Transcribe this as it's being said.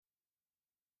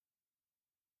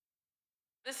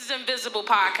This is Invisible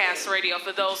Podcast Radio.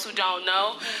 For those who don't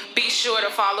know, be sure to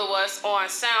follow us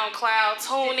on SoundCloud,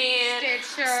 TuneIn,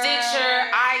 Stitcher,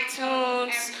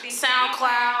 iTunes,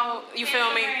 SoundCloud. You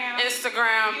feel me?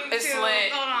 Instagram. It's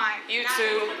lit.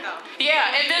 YouTube.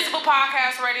 Yeah,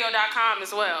 InvisiblePodcastRadio.com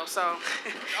as well. So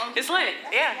it's lit.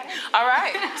 Yeah. All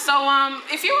right. So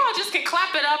if you all just can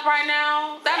clap it up right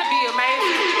now, that'd be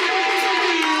amazing.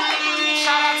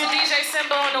 Shout out to DJ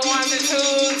Simba on the ones and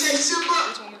twos.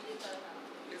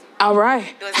 All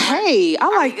right. Hey, I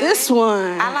like this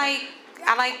one. I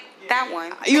like that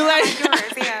one. You like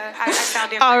yours? Yeah, I sound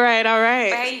different. All right.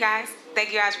 But hey, you guys,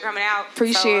 thank you guys for coming out.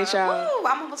 Appreciate y'all. Woo,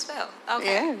 I'm almost fell.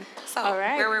 Okay. Yeah. So all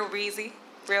right. We're real breezy,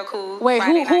 real cool. Wait,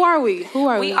 who are we?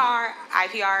 We are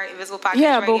IPR, Invisible Podcast Radio.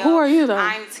 Yeah, but who are you though?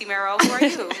 I'm T Mero. Who are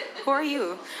you? Who are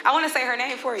you? I want to say her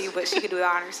name for you, but she could do the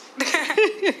honors.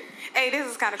 Hey, this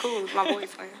is kind of cool. My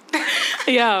boy's playing.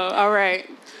 Yo, all right.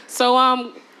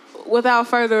 So without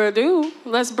further ado,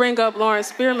 let's bring up Lauren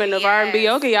Spearman of R&B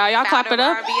Yoga, y'all. Y'all clap it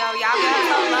up. R&B Yoga, y'all give us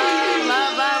some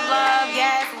love.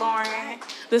 Yes, Lauren.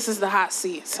 This is the hot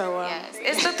seat, so yes,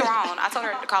 it's the throne. I told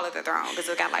her to call it the throne because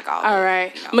it got like all. All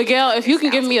right, Miguel, if you can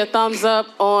give me a thumbs up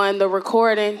on the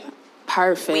recording,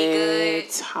 perfect. We good.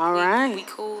 All right. We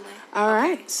coolin'. All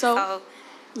right, so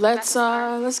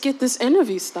let's get this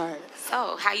interview started.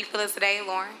 So, how you feeling today,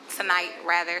 Lauren? Tonight,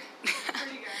 rather.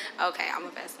 Okay, I'm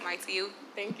gonna pass the mic to you.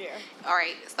 Thank you. All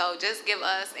right, so just give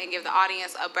us and give the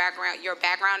audience a background, your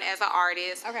background as an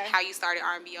artist, how you started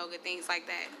R&B Yoga, things like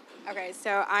that. Okay,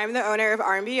 so I'm the owner of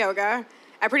R&B Yoga.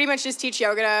 I pretty much just teach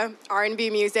yoga, R&B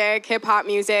music, hip-hop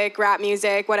music, rap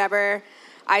music, whatever.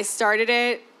 I started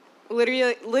it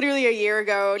literally a year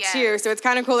ago, too, so it's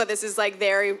kind of cool that this is like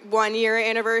their 1 year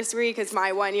anniversary, because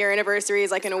my 1 year anniversary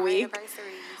is like in a week.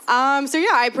 So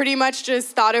yeah, I pretty much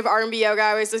just thought of R&B Yoga.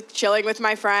 I was just chilling with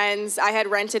my friends. I had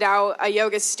rented out a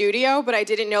yoga studio, but I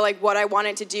didn't know like what I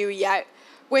wanted to do yet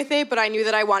with it, but I knew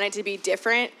that I wanted to be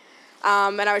different.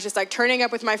 And I was just like turning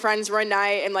up with my friends one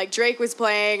night, and like Drake was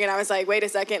playing, and I was like, wait a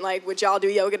second, like, would y'all do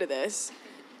yoga to this?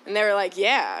 And they were like,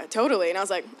 yeah, totally. And I was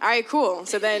like, all right, cool.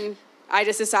 So then I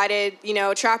just decided,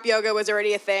 trap yoga was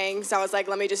already a thing, so I was like,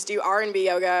 let me just do R&B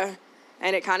yoga,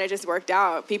 and it kind of just worked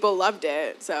out. People loved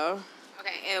it, so.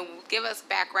 Okay, and give us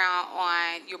background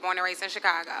on, you're born and raised in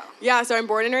Chicago. Yeah, so I'm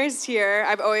born and raised here.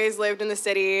 I've always lived in the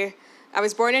city. I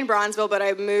was born in Bronzeville, but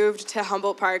I moved to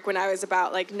Humboldt Park when I was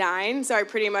about 9, so I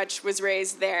pretty much was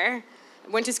raised there.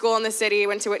 Went to school in the city,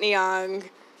 went to Whitney Young,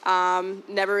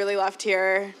 never really left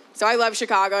here. So I love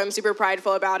Chicago. I'm super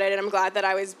prideful about it, and I'm glad that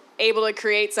I was able to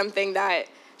create something that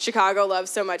Chicago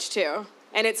loves so much too.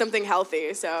 And it's something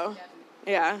healthy, so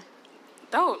yeah.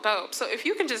 Dope. So if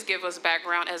you can just give us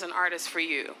background as an artist for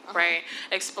you, right?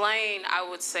 Explain, I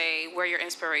would say, where your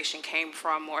inspiration came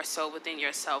from more so within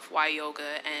yourself, why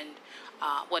yoga, and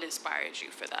what inspired you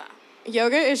for that.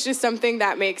 Yoga is just something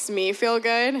that makes me feel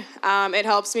good. It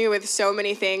helps me with so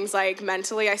many things, like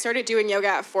mentally. I started doing yoga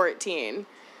at 14.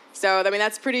 So,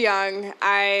 that's pretty young.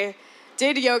 I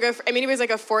did yoga, it was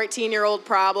like a 14-year-old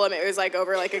problem. It was like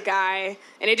over like a guy,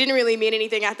 and it didn't really mean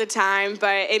anything at the time,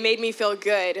 but it made me feel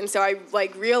good. And so I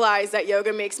realized that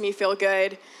yoga makes me feel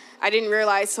good. I didn't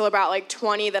realize till about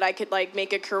 20 that I could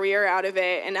make a career out of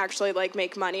it and actually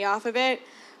make money off of it.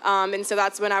 And so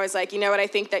that's when I was like, you know what, I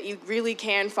think that you really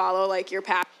can follow your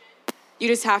passion. You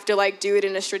just have to do it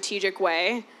in a strategic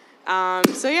way.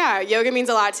 So yeah, yoga means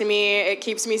a lot to me. It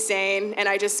keeps me sane, and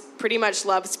I just pretty much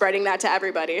love spreading that to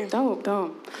everybody. Dope.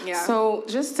 Yeah. So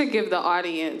just to give the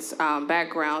audience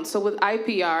background, so with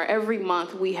IPR, every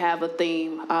month we have a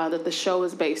theme that the show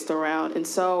is based around. And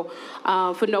so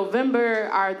for November,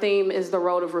 our theme is the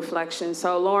road of reflection.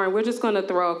 So Lauren, we're just going to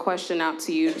throw a question out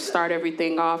to you to start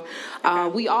everything off.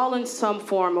 We all in some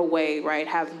form or way, right,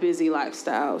 have busy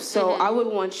lifestyles. So I would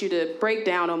want you to break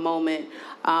down a moment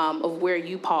of where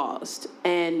you paused,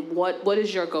 and what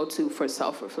is your go-to for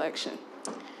self-reflection?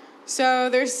 So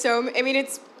there's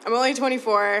I'm only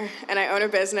 24 and I own a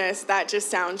business. That just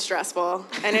sounds stressful,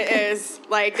 and it is.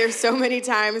 There's so many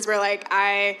times where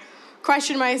I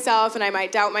question myself and I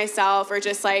might doubt myself, or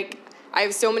just I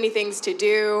have so many things to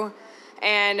do,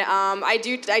 and I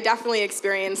definitely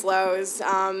experience lows.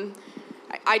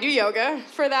 I do yoga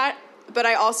for that. But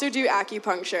I also do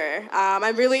acupuncture.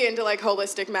 I'm really into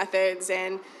holistic methods,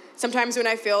 and sometimes when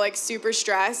I feel super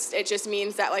stressed, it just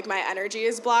means that my energy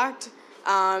is blocked.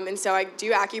 And so I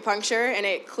do acupuncture, and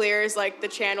it clears the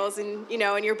channels in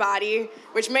your body,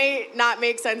 which may not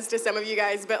make sense to some of you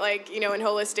guys, but in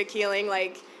holistic healing,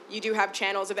 you do have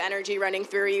channels of energy running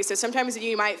through you. So sometimes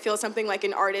you might feel something like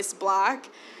an artist block.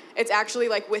 It's actually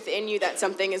like within you that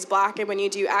something is blocked. And when you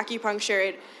do acupuncture,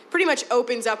 it pretty much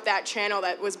opens up that channel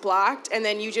that was blocked, and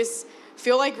then you just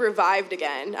feel like revived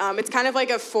again. It's kind of like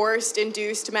a forced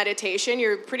induced meditation.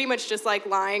 You're pretty much just like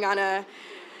lying on a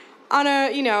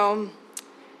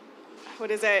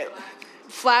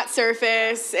flat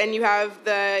surface, and you have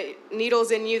the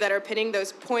needles in you that are pinning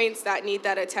those points that need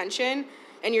that attention,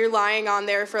 and you're lying on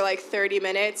there for like 30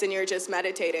 minutes and you're just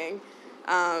meditating.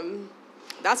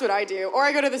 That's what I do. Or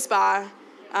I go to the spa.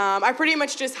 I pretty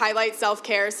much just highlight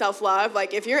self-care, self-love.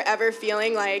 Like if you're ever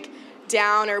feeling like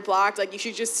down or blocked, like you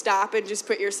should just stop and just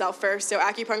put yourself first. So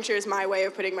acupuncture is my way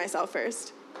of putting myself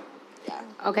first. Yeah.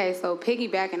 Okay, so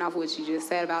piggybacking off what you just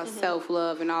said about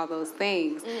self-love and all those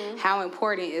things, how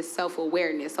important is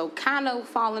self-awareness? So kind of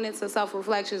falling into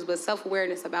self-reflections, but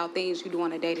self-awareness about things you do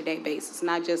on a day-to-day basis,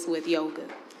 not just with yoga.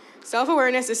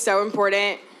 Self-awareness is so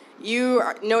important. You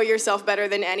know yourself better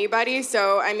than anybody.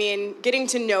 So, I mean, getting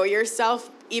to know yourself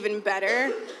even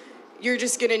better, you're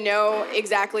just going to know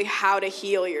exactly how to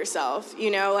heal yourself.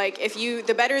 You know, like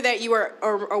the better that you are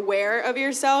aware of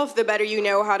yourself, the better you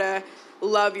know how to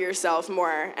love yourself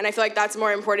more. And I feel like that's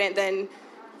more important than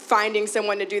finding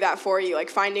someone to do that for you,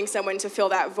 like finding someone to fill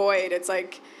that void. It's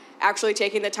like actually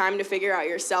taking the time to figure out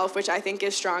yourself, which I think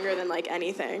is stronger than like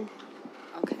anything.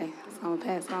 Okay, so I'm gonna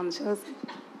pass it on to Chelsea.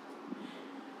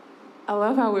 I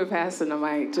love how we're passing the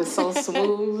mic, just so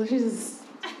smooth.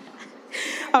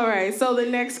 All right, so the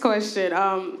next question,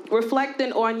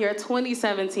 reflecting on your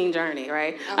 2017 journey,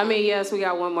 right? I mean, yes, we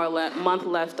got one more month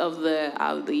left of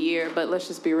the year, but let's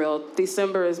just be real.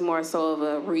 December is more so of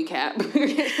a recap.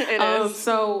 It is.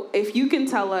 So if you can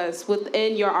tell us,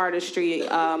 within your artistry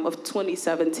of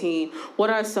 2017, what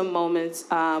are some moments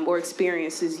or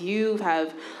experiences you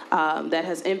have that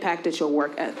has impacted your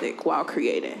work ethic while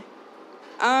creating?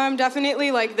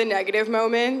 Definitely like the negative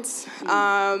moments.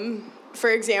 For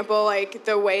example, like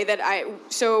the way that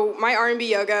so my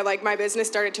R&B yoga, like my business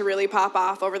started to really pop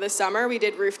off over the summer. We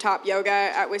did rooftop yoga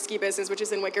at Whiskey Business, which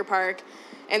is in Wicker Park.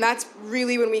 And that's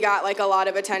really when we got like a lot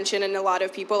of attention and a lot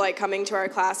of people like coming to our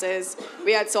classes.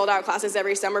 We had sold out classes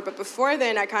every summer, but before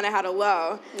then I kind of had a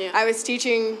low. Yeah. I was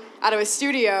teaching out of a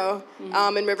studio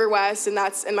in River West, and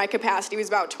my capacity was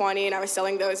about 20, and I was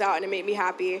selling those out, and it made me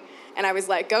happy. And I was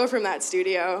let go from that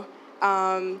studio.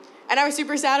 And I was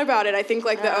super sad about it. I think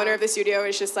like the owner of the studio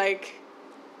is just like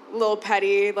a little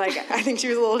petty. Like I think she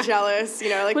was a little jealous, you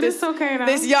know, like but it's okay now.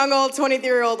 This young old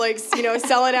 23-year-old, like, you know,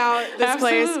 selling out this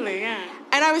place. Absolutely, yeah.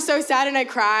 And I was so sad, and I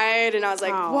cried, and I was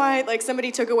like, what? Like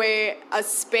somebody took away a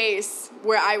space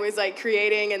where I was like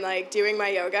creating and like doing my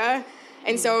yoga.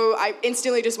 And so I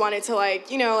instantly just wanted to like,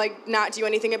 you know, like not do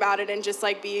anything about it and just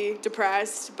like be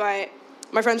depressed. But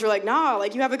my friends were like, no,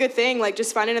 like you have a good thing. Like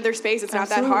just find another space. It's not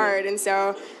that hard. And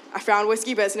so I found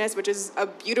Whiskey Business, which is a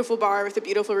beautiful bar with a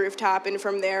beautiful rooftop. And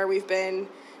from there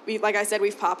like I said,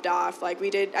 we've popped off. Like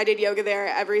I did yoga there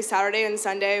every Saturday and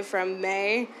Sunday from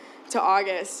May to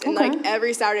August. And like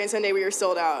every Saturday and Sunday we were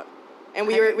sold out. And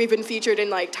we've been featured in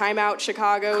like Time Out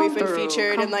Chicago. We've been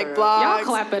featured in like blogs. Y'all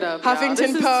clap it up.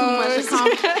 Huffington Post.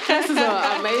 This is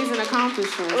an amazing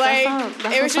accomplishment. Like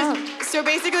that's it was just so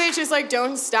basically it's just like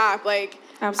don't stop. Like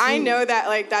absolutely. I know that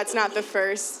like that's not the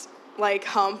first like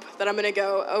hump that I'm gonna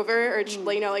go over or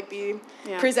you know like be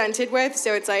presented with.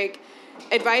 So it's like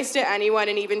advice to anyone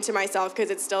and even to myself because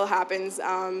it still happens.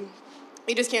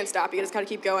 You just can't stop. You just gotta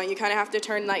keep going. You kind of have to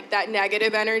turn like that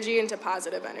negative energy into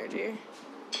positive energy.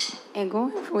 And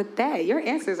going with that, your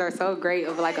answers are so great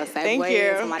of like a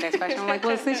segue into my next question. I'm like,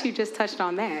 well, since you just touched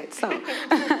on that.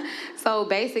 So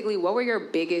basically, what were your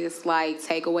biggest like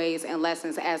takeaways and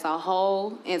lessons as a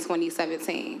whole in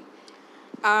 2017?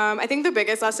 I think the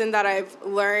biggest lesson that I've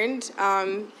learned,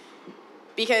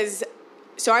 because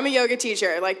so I'm a yoga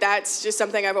teacher, like that's just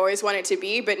something I've always wanted to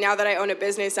be, but now that I own a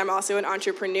business, I'm also an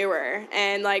entrepreneur.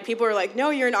 And like people are like, no,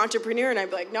 you're an entrepreneur. And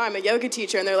I'm like, no, I'm a yoga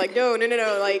teacher. And they're like, no,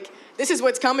 like this is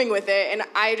what's coming with it. And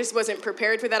I just wasn't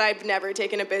prepared for that. I've never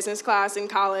taken a business class in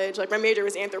college. Like my major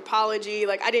was anthropology.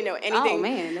 Like I didn't know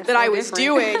anything that I was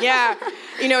doing. Yeah.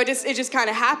 You know, it just kind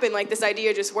of happened. Like this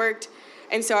idea just worked.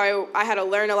 And so I had to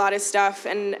learn a lot of stuff.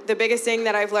 And the biggest thing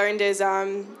that I've learned is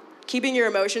keeping your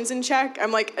emotions in check.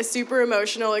 I'm like a super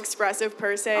emotional, expressive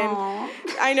person. Aww.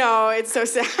 I know, it's so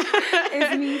sad.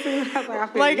 It's me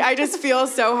too. Like I just feel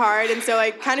so hard. And so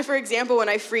like kind of for example, when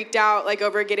I freaked out like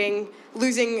over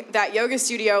losing that yoga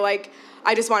studio, like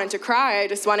I just wanted to cry. I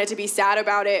just wanted to be sad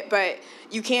about it. But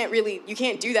you can't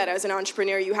do that as an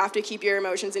entrepreneur. You have to keep your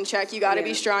emotions in check. You gotta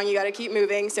be strong, you gotta keep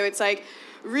moving. So it's like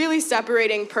really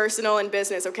separating personal and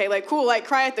business, okay? Like, cool, like,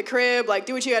 cry at the crib, like,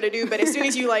 do what you gotta do, but as soon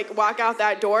as you, like, walk out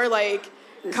that door, like,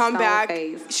 come back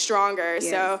stronger. Yes.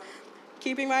 So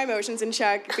keeping my emotions in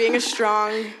check, being a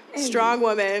strong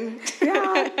woman.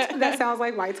 Yeah, that sounds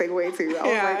like my takeaway too. I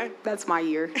was like, that's my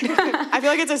year. I feel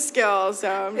like it's a skill,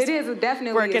 so it is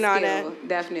definitely working a skill. on it.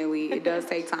 Definitely, it does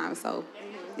take time. So,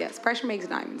 yes, pressure makes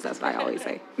diamonds. That's what I always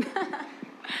say.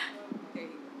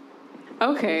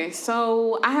 Okay,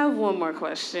 so I have one more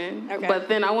question, but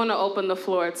then I want to open the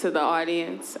floor to the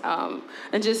audience,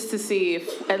 and just to see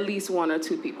if at least one or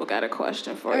two people got a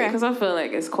question for you, because I feel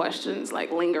like it's questions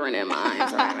like lingering in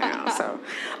minds right now.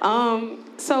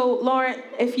 So Lauren,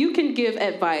 if you can give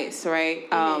advice, right,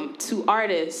 to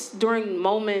artists during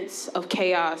moments of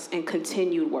chaos and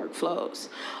continued workflows,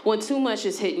 when too much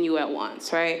is hitting you at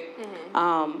once, right?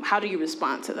 How do you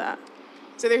respond to that?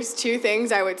 So there's two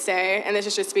things I would say, and this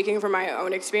is just speaking from my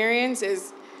own experience,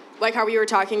 is like how we were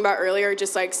talking about earlier,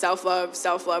 just like self-love.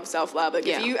 Like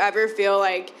if you ever feel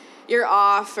like you're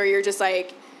off or you're just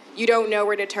like, you don't know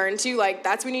where to turn to, like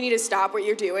that's when you need to stop what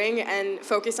you're doing and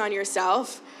focus on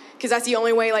yourself, because that's the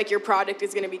only way like your product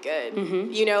is going to be good.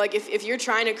 You know, like if you're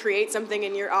trying to create something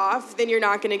and you're off, then you're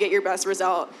not going to get your best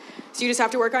result. So you just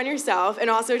have to work on yourself and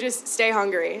also just stay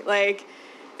hungry. Like,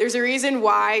 there's a reason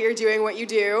why you're doing what you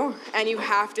do, and you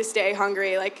have to stay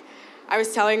hungry. Like, I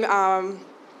was telling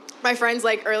my friends,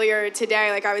 like, earlier today,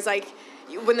 like, I was like,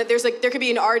 there could be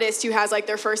an artist who has, like,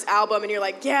 their first album, and you're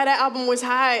like, yeah, that album was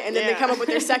hot, and then they come up with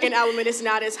their second album, and it's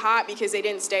not as hot because they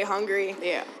didn't stay hungry.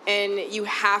 Yeah. And you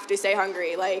have to stay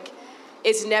hungry. Like,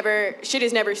 shit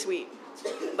is never sweet.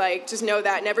 Like, just know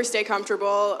that. Never stay comfortable.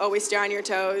 Always stay on your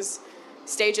toes.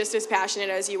 Stay just as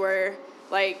passionate as you were,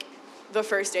 like, the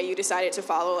first day you decided to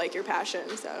follow like your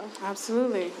passion. So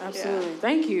absolutely.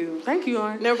 Thank you,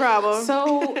 Lauren. No problem.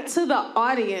 So to the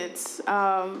audience,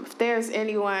 if there's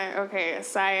anyone,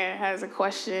 Asaya has a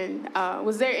question.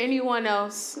 Was there anyone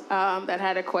else that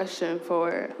had a question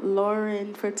for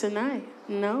Lauren for tonight?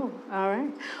 No. All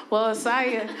right. Well,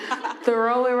 Asaya,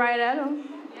 throw it right at him.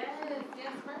 Yes.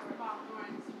 First of all,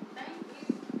 Lauren,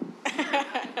 thank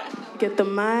you. Get the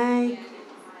mic.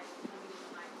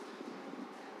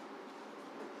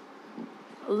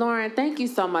 Lauren, thank you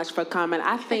so much for coming.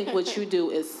 I think what you do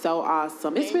is so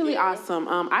awesome. It's really awesome.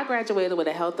 I graduated with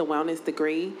a health and wellness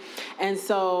degree. And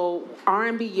so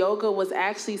R&B yoga was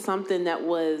actually something that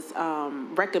was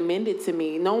recommended to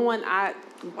me. I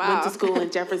went to school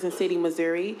in Jefferson City,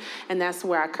 Missouri, and that's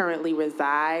where I currently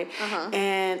reside.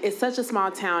 And it's such a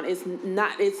small town. It's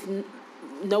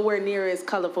nowhere near as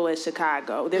colorful as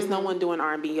Chicago. There's no one doing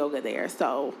R&B yoga there,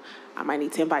 so I might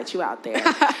need to invite you out there.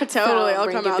 Totally, I'll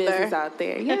come out there. Bring your business out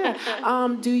there. Yeah.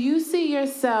 Do you see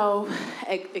yourself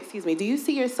expanding? Do you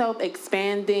see yourself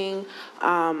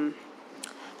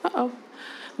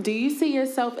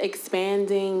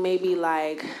expanding maybe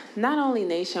like not only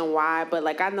nationwide, but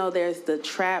like I know there's the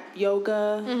trap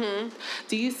yoga.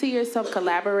 Do you see yourself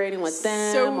collaborating with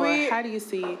them, or how do you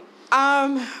see?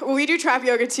 Well, we do trap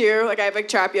yoga too. Like I have a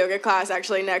trap yoga class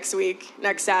actually next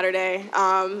Saturday.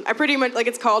 I pretty much, like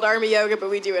it's called R&B yoga, but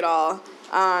we do it all.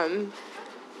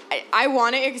 I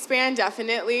want to expand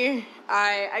definitely.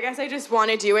 I guess I just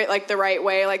want to do it like the right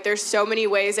way. Like there's so many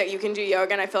ways that you can do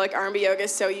yoga, and I feel like R&B yoga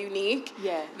is so unique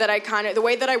that the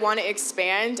way that I want to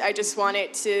expand, I just want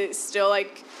it to still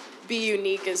like be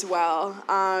unique as well.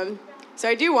 So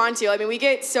I do want to. I mean, we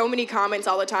get so many comments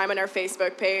all the time on our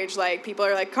Facebook page. Like, people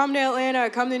are like, come to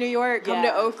Atlanta, come to New York, come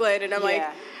to Oakland. And I'm like,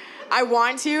 I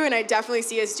want to, and I definitely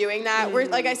see us doing that. We're,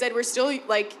 like I said, we're still,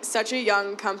 like, such a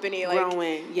young company. Like,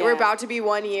 growing, we're about to be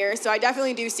 1 year. So I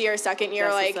definitely do see our second year,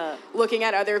 like, looking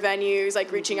at other venues,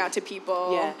 like, reaching out to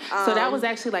people. Yeah. So that was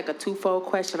actually, like, a twofold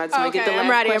question. I just want to get the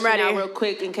last question out real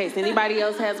quick in case anybody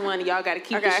else has one. Y'all got to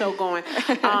keep the show going.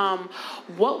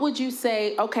 What would you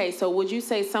say, would you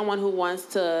say someone who wants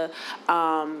to,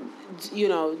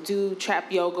 do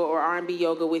trap yoga or R&B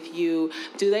yoga with you,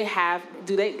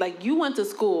 like, you went to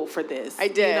school for this? I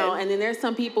did. And then there's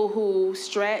some people who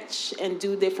stretch and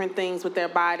do different things with their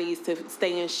bodies to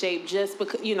stay in shape just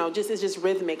because, it's just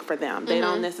rhythmic for them. They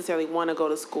don't necessarily want to go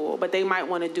to school, but they might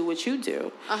want to do what you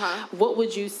do. What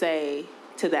would you say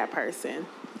to that person?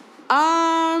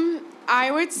 I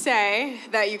would say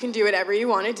that you can do whatever you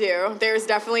want to do. There's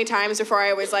definitely times before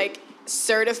I was, like,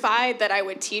 certified that I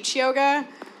would teach yoga.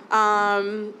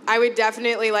 I would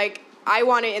definitely, I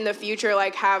want to in the future,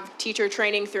 have teacher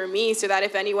training through me so that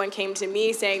if anyone came to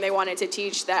me saying they wanted to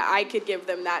teach, that I could give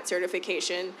them that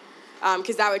certification,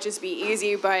 because that would just be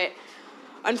easy. But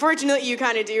unfortunately, you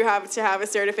kind of do have to have a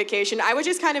certification. I would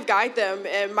just kind of guide them.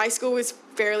 And my school was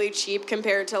fairly cheap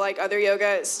compared to, other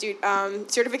yoga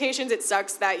certifications. It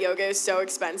sucks that yoga is so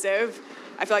expensive.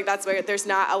 I feel like that's why there's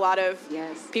not a lot of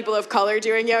people of color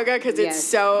doing yoga, because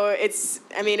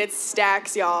it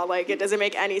stacks, y'all. Like, it doesn't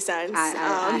make any sense.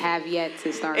 I have yet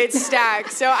to start. It's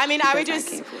stacked. So, I mean,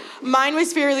 mine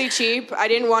was fairly cheap. I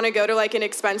didn't want to go to like an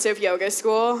expensive yoga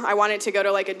school. I wanted to go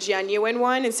to like a genuine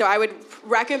one. And so I would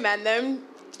recommend them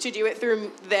to do it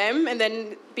through them and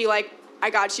then be like,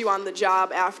 I got you on the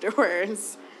job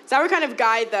afterwards. So I would kind of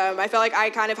guide them. I felt like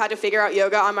I kind of had to figure out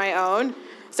yoga on my own.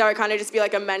 So I would kind of just be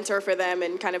like a mentor for them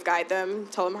and kind of guide them,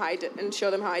 tell them how I did, and show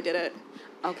them how I did it.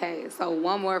 Okay, so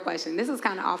one more question. This is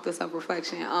kind of off the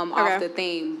self-reflection, off the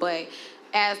theme, but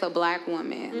as a Black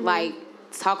woman, like,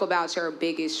 talk about your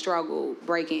biggest struggle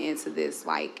breaking into this,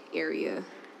 like, area.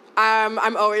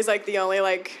 I'm always, like, the only,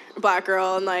 like, Black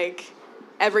girl in, like,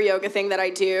 every yoga thing that I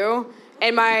do.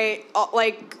 And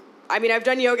I've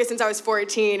done yoga since I was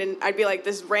 14, and I'd be, like,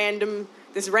 this random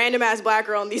ass Black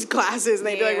girl in these classes, and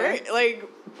they'd be like, where, like,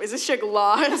 is this chick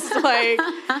lost?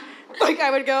 like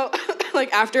I would go,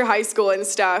 like, after high school and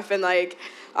stuff, and, like,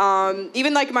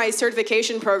 even, like, my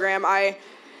certification program, I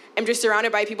am just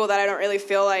surrounded by people that I don't really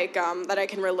feel like, that I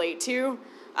can relate to,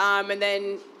 and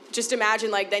then just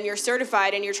imagine, like, then you're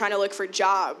certified and you're trying to look for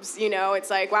jobs, you know? It's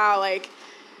like, wow, like,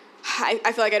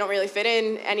 I feel like I don't really fit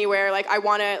in anywhere. Like, I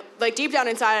want to, like, deep down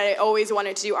inside, I always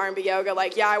wanted to do R&B yoga.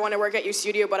 Like, yeah, I want to work at your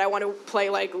studio, but I want to play,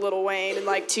 like, Lil Wayne and,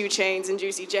 like, 2 Chainz and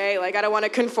Juicy J. Like, I don't want to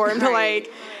conform to,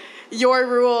 like, your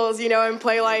rules, you know, and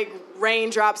play, like,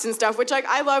 raindrops and stuff, which, like,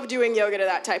 I love doing yoga to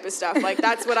that type of stuff. Like,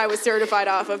 that's what I was certified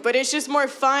off of. But it's just more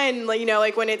fun, like, you know,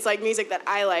 like, when it's, like, music that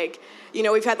I like. You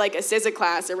know, we've had, like, a SZA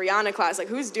class, a Rihanna class. Like,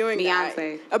 who's doing that?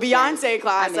 A Beyonce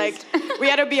class. Like, we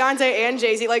had a Beyonce and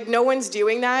Jay-Z. Like, no one's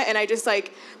doing that. And I just,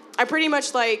 like, I pretty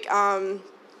much, like, I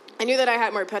knew that I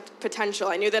had more potential.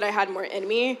 I knew that I had more in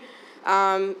me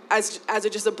as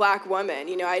just a Black woman.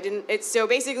 You know, so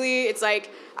basically, it's,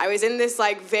 like, I was in this,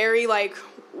 like, very, like,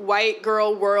 white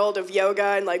girl world of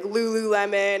yoga and, like,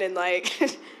 Lululemon and, like,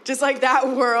 just, like,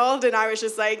 that world. And I was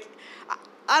just, like,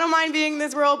 I don't mind being in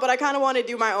this world, but I kind of want to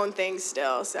do my own thing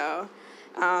still. So,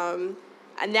 and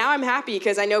now I'm happy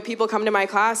because I know people come to my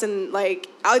class and, like,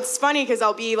 it's funny because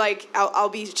I'll be like, I'll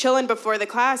be chilling before the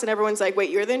class and everyone's like,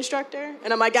 wait, you're the instructor?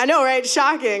 And I'm like, I know, right?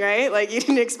 Shocking, right? Like, you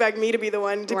didn't expect me to be the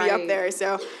one to be up there.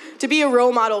 So to be a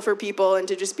role model for people and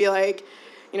to just be like,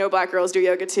 you know, Black girls do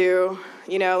yoga too.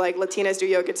 You know, like, Latinas do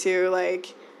yoga too.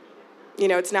 Like, you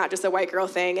know, it's not just a white girl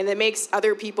thing. And it makes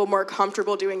other people more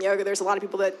comfortable doing yoga. There's a lot of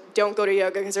people that don't go to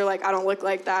yoga because they're like, I don't look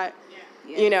like that.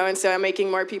 Yeah. You know, and so I'm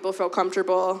making more people feel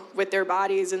comfortable with their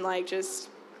bodies and, like, just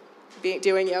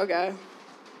doing yoga.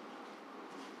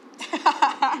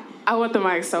 I want the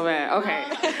mic so bad. Okay.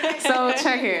 So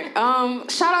check it.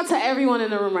 Shout out to everyone in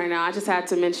the room right now. I just had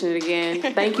to mention it again.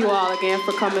 Thank you all again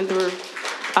for coming through.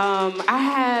 I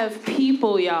have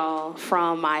people, y'all,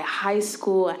 from my high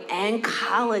school and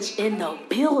college in the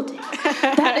building.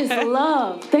 That is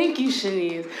love. Thank you,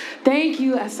 Shanice. Thank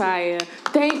you, Asaya.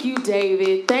 Thank you,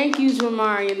 David. Thank you,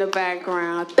 Jamari in the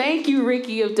background. Thank you,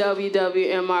 Ricky of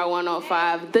WWMR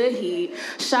 105, The Heat.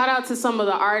 Shout out to some of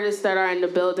the artists that are in the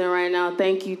building right now.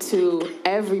 Thank you to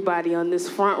everybody on this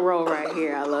front row right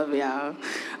here. I love y'all.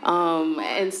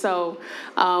 And so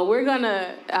we're going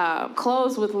to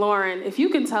close with Lauren. If you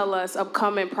can tell us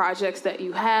upcoming projects that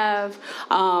you have,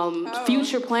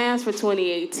 future plans for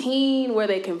 2018, where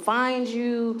they can find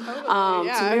you,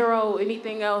 Tamiro,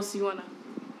 anything else you want to...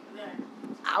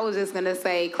 I was just going to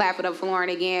say, clap it up for Lauren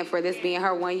again for this being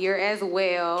her 1 year as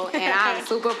well. And I'm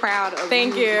super proud of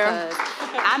Thank you. Because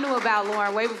I knew about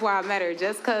Lauren way before I met her,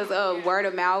 just because of word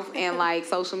of mouth and, like,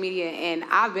 social media. And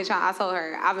I told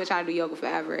her, I've been trying to do yoga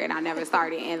forever, and I never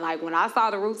started. And, like, when I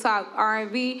saw the Rooftop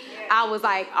R&B, I was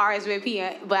like,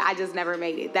 RSVP, but I just never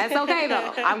made it. That's okay,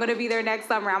 though. I'm going to be there next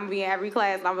summer. I'm going to be in every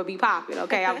class, and I'm going to be popping,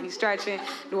 okay? I'm going to be stretching,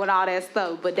 doing all that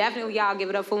stuff. But definitely, y'all give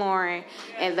it up for Lauren,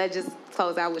 and let's just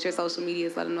close out with your social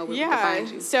medias. Let them know where we can find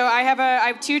you. So I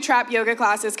have 2 trap yoga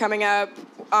classes coming up.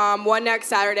 One next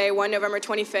Saturday, one November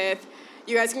 25th.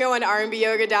 You guys can go on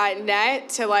rnbyoga.net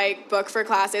to, like, book for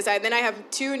classes. Then I have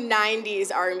 2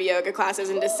 90s R&B yoga classes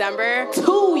in December. 2,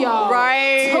 y'all.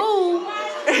 Right. 2.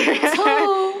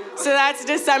 So that's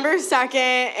December 2nd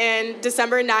and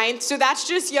December 9th. So that's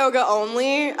just yoga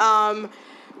only.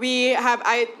 We have,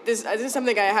 this is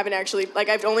something I haven't actually, like,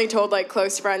 I've only told, like,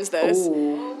 close friends this.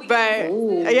 Ooh. But,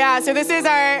 yeah, so this is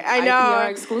our, I know. IPR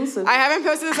exclusive. I haven't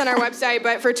posted this on our website,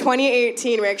 but for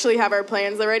 2018, we actually have our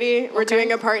plans already. We're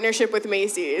doing a partnership with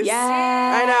Macy's.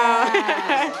 Yes.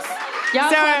 I know. Y'all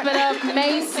clap it up,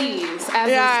 Macy's,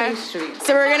 as in State Street.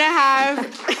 So we're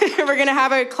gonna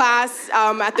have a class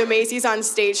at the Macy's on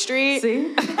State Street.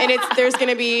 See? And there's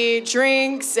gonna be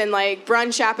drinks and like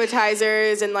brunch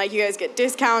appetizers, and like you guys get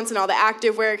discounts and all the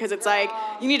active wear, because it's like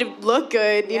you need to look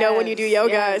good, you know, when you do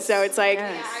yoga. Yes, so it's like,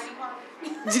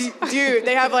 dude,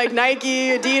 they have like Nike,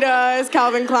 Adidas,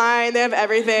 Calvin Klein, they have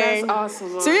everything. That's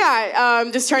awesome. So yeah,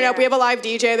 just turn up. We have a live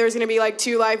DJ. There's gonna be like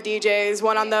 2 live DJs,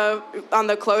 one on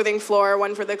the clothing floor,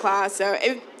 one for the class. So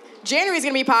January's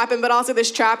gonna be popping, but also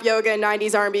this trap yoga and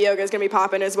 90s R&B yoga is gonna be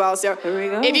popping as well. So Here we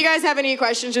go. if you guys have any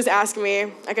questions, just ask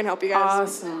me. I can help you guys.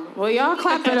 Awesome. Well, y'all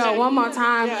clap it up one more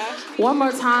time.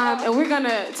 And we're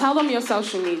gonna tell them your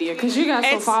social media, because you got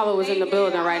some followers in the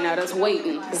building right now that's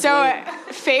waiting.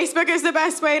 Facebook is the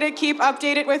best way to keep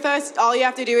updated with us. All you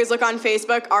have to do is look on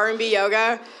Facebook, R&B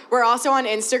Yoga. We're also on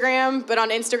Instagram, but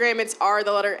on Instagram it's R,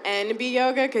 the letter N, B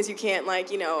Yoga, because you can't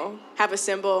have a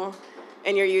symbol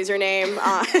in your username.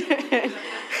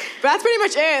 But that's pretty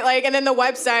much it. And then the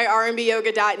website,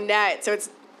 rmbyoga.net. So it's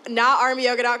not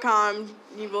rmbyoga.com.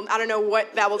 I don't know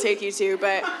what that will take you to,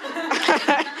 but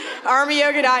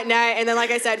rmbyoga.net. And then,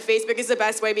 like I said, Facebook is the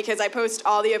best way because I post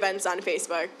all the events on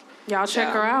Facebook. Y'all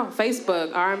check her out.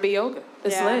 Facebook, R&B Yoga.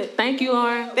 It's lit. Thank you,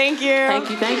 Lauren. Thank you. Thank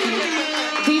you.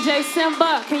 DJ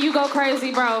Simba, can you go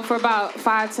crazy, bro, for about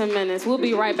 5-10 minutes? We'll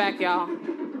be right back, y'all.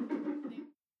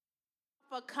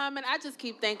 For coming. I just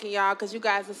keep thanking y'all because you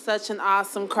guys are such an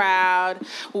awesome crowd.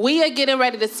 We are getting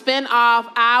ready to spin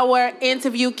off our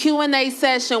interview Q&A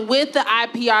session with the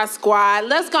IPR squad.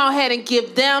 Let's go ahead and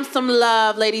give them some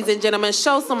love, ladies and gentlemen.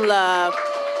 Show some love.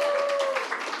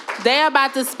 They're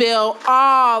about to spill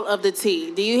all of the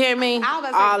tea. Do you hear me? All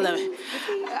of it.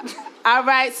 All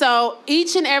right, so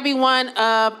each and every one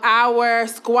of our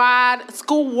squad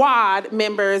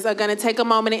members are going to take a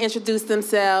moment to introduce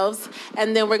themselves,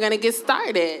 and then we're going to get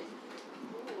started.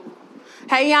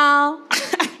 Hey, y'all.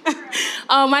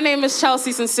 My name is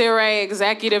Chelsea Sincere,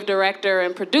 Executive Director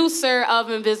and Producer of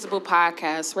Invisible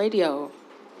Podcast Radio.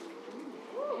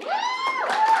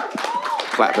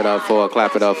 Clap it up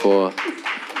for.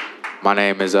 My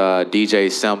name is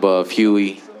DJ Simba of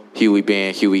Huey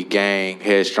being Huey Gang,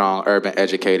 Headstrong, Urban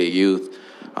Educated Youth.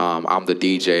 I'm the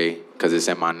DJ because it's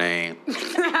in my name.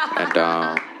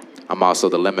 And I'm also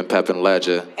the Lemon Pepper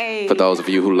Ledger. Hey. For those of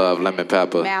you who love lemon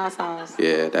pepper. Mouse sauce.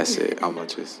 Yeah, that's it. I'm going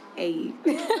to just... Hey.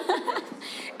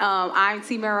 I'm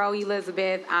T. Mero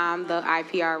Elizabeth. I'm the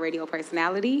IPR radio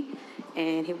personality.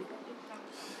 And here we go.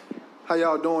 How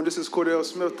y'all doing? This is Cordell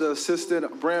Smith, the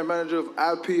Assistant Brand Manager of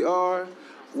IPR.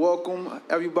 Welcome,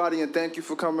 everybody, and thank you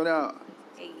for coming out.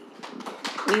 Hey.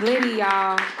 We litty,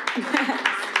 y'all.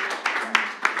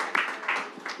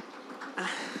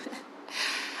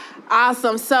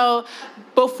 Awesome. So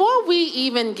before we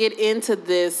even get into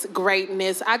this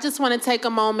greatness, I just want to take a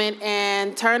moment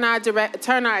and turn our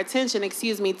attention,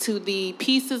 to the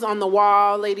pieces on the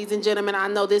wall, ladies and gentlemen. I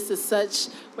know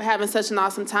we're having such an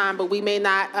awesome time, but we may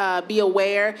not be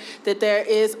aware that there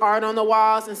is art on the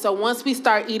walls. And so once we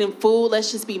start eating food,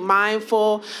 let's just be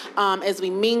mindful as we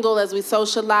mingle, as we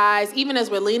socialize, even as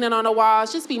we're leaning on the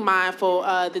walls, just be mindful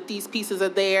that these pieces are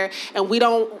there. And we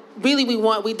don't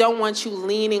want you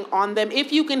leaning on them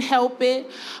if you can help it,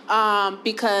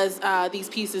 because these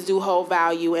pieces do hold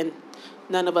value and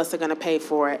none of us are going to pay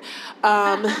for it.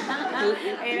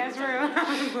 Hey, that's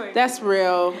real. That's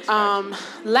real.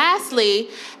 Lastly,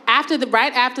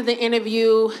 right after the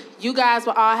interview, you guys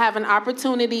will all have an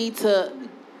opportunity to,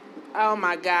 oh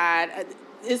my God,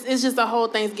 it's just a whole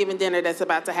Thanksgiving dinner that's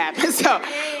about to happen. So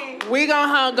we're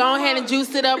going to go ahead and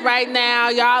juice it up right now.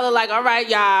 Y'all are like, all right,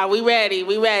 y'all, we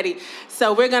ready.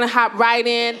 So we're going to hop right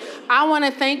in. I want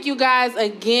to thank you guys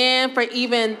again for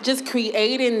even just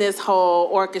creating this whole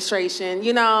orchestration,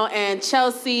 and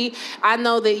Chelsea, I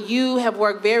know that you have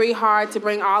worked very hard to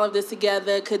bring all of this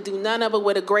together. Could do none of it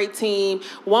with a great team.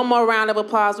 One more round of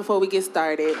applause before we get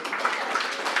started.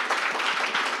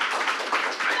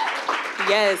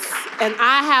 Yes. And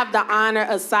I have the honor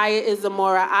of Saya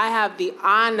Izamora. I have the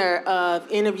honor of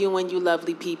interviewing you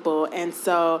lovely people. And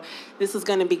so this is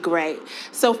going to be great.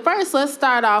 So first, let's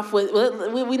start off with,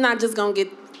 we're not just going to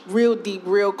get real deep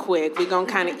real quick. We're going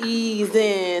to kind of ease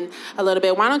in a little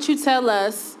bit. Why don't you tell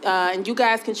us, and you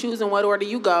guys can choose in what order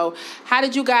you go, how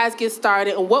did you guys get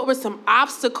started and what were some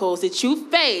obstacles that you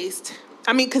faced?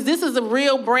 I mean, because this is a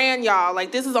real brand, y'all.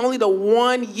 Like, this is only the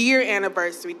 1 year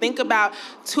anniversary. Think about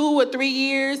 2 or 3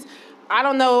 years. I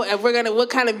don't know if what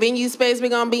kind of venue space we're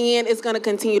gonna be in. It's gonna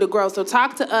continue to grow. So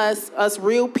talk to us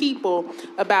real people,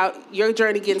 about your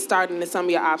journey getting started and some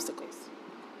of your obstacles.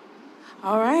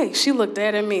 All right, she looked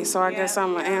dead at me, so I guess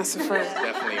I'm gonna answer first.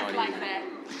 Definitely on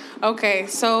you. Okay,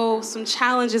 so some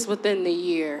challenges within the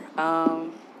year.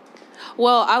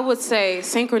 Well, I would say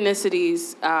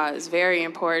synchronicities is very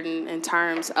important in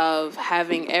terms of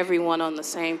having everyone on the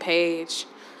same page.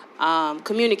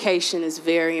 Communication is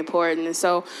very important. And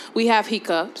so we have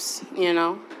hiccups,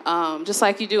 just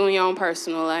like you do in your own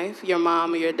personal life. Your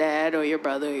mom or your dad or your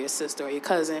brother or your sister or your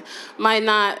cousin might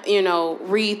not,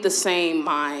 read the same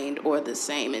mind or the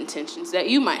same intentions that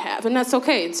you might have. And that's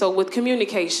okay. And so with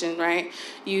communication, right,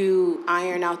 you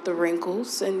iron out the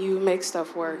wrinkles and you make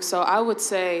stuff work. So I would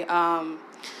say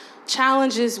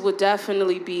challenges would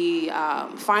definitely be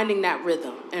finding that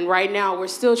rhythm. And right now we're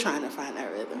still trying to find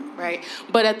that rhythm, right?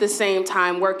 But at the same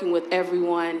time, working with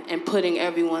everyone and putting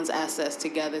everyone's assets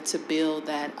together to build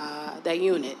that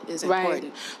unit is important.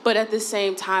 Right. But at the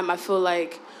same time, I feel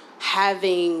like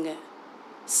having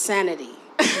sanity.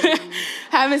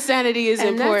 Having sanity is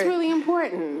important. And that's really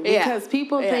important because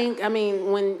people think,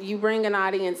 when you bring an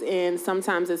audience in,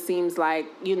 sometimes it seems like,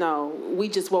 we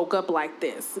just woke up like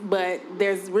this. But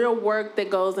there's real work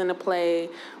that goes into play,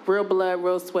 real blood,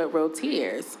 real sweat, real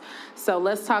tears. So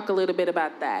let's talk a little bit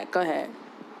about that. Go ahead.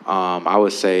 I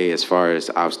would say as far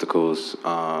as obstacles,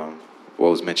 what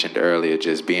was mentioned earlier,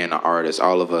 just being an artist,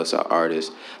 all of us are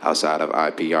artists outside of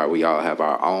IPR. We all have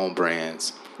our own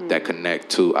brands that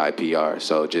connect to IPR.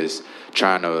 So just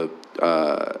trying to,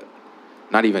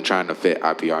 not even trying to fit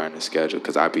IPR in the schedule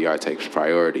because IPR takes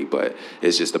priority, but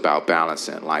it's just about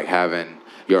balancing, like having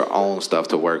your own stuff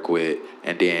to work with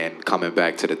and then coming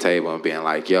back to the table and being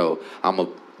like, yo, I'm going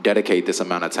to dedicate this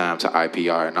amount of time to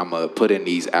IPR and I'm going to put in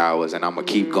these hours and I'm going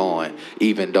to keep going,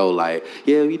 even though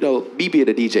me being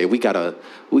a DJ, we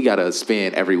gotta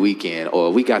spend every weekend,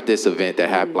 or we got this event that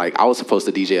happened. Like I was supposed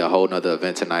to DJ a whole nother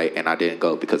event tonight and I didn't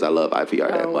go because I love IPR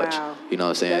that much. Wow. You know what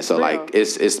I'm saying? That's so real.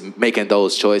 It's making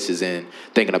those choices and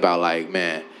thinking about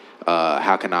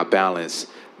how can I balance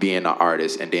being an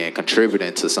artist and then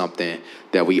contributing to something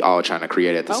that we all trying to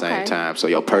create at the same time. So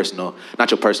not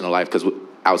your personal life, because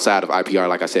outside of IPR,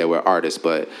 like I said, we're artists,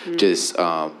 but just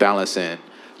balancing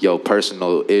your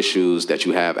personal issues that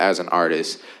you have as an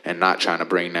artist and not trying to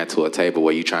bring that to a table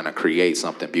where you're trying to create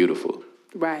something beautiful.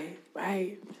 Right.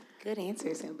 Good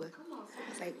answer, Simba.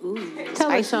 It's like, ooh.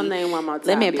 Tell us your name one more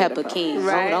time. Lemon Pepper King.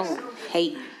 Right. Hold on.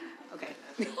 Hey. Okay.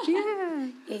 Yeah.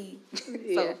 Hey.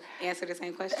 So, answer the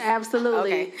same question?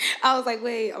 Absolutely. Okay. I was like,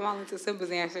 wait, I'm on to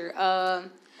Simba's answer.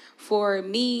 For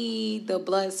me, the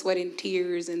blood, sweat, and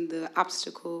tears and the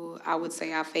obstacle I would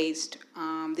say I faced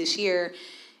this year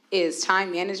is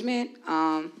time management.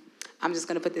 I'm just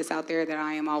going to put this out there that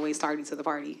I am always tardy to the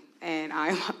party, and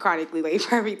I'm chronically late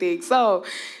for everything. So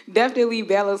definitely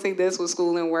balancing this with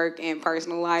school and work and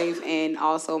personal life and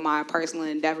also my personal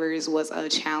endeavors was a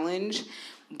challenge.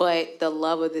 But the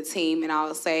love of the team, and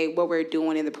I'll say what we're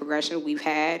doing in the progression we've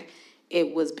had,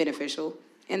 it was beneficial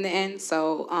in the end.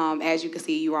 So as you can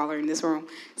see, you all are in this room.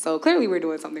 So clearly we're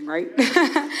doing something right.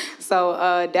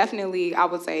 So definitely I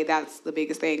would say that's the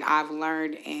biggest thing I've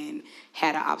learned and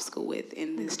had an obstacle with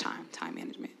in this time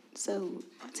management. So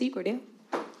to you, Cordell.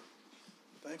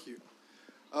 Thank you.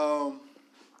 To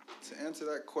answer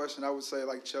that question, I would say,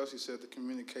 like Chelsea said, the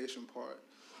communication part.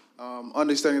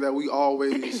 Understanding that we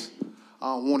always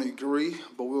want to agree,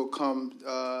 but we'll come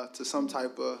to some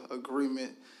type of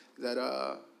agreement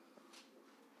that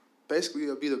basically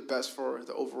it'll be the best for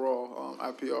the overall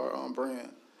IPR brand.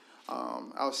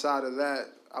 Outside of that,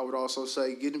 I would also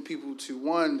say getting people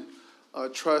to,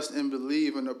 trust and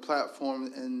believe in the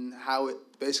platform and how it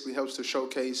basically helps to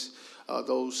showcase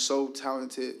those so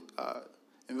talented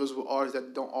invisible artists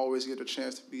that don't always get a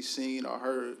chance to be seen or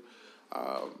heard.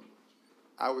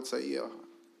 I would say,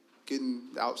 getting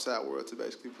the outside world to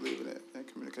basically believe in it and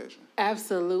communication.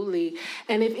 Absolutely.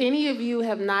 And if any of you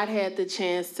have not had the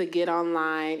chance to get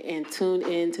online and tune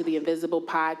in to the Invisible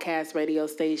Podcast radio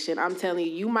station, I'm telling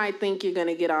you, you might think you're going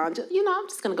to get on, I'm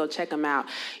just going to go check them out.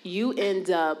 You end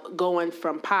up going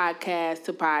from podcast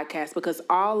to podcast because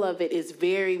all of it is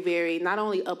very, very not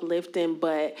only uplifting,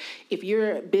 but if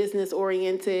you're business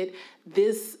oriented,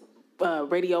 this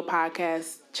radio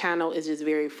podcast channel is just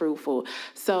very fruitful.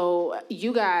 So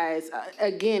you guys,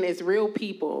 again, it's real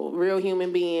people, real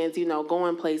human beings,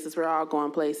 going places. We're all going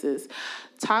places.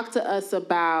 Talk to us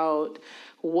about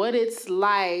what it's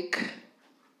like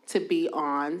to be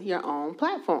on your own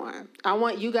platform. I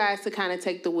want you guys to kind of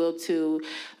take the wheel too.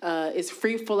 It's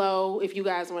free flow. If you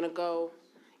guys want to go,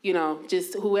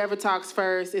 just whoever talks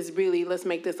first is really, let's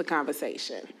make this a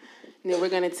conversation. And then we're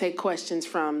going to take questions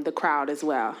from the crowd as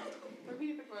well.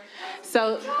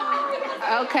 So,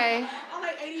 okay.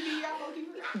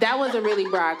 That was a really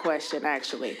broad question,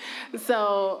 actually.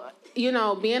 So, being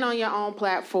on your own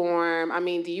platform, I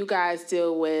mean, do you guys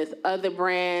deal with other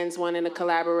brands wanting to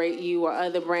collaborate you or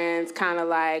other brands kind of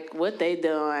like what they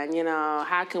doing,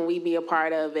 how can we be a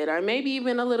part of it? Or maybe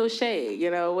even a little shade,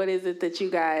 what is it that you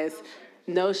guys,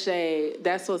 no shade,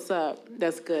 that's what's up,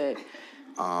 that's good.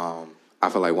 I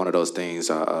feel like one of those things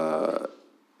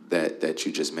that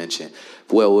you just mentioned.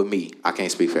 Well, with me, I can't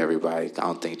speak for everybody. I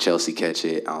don't think Chelsea catch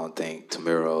it. I don't think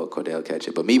Tamira or Cordell catch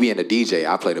it. But me being a DJ,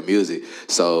 I play the music.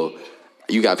 So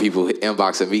you got people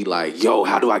inboxing me like, yo,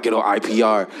 how do I get on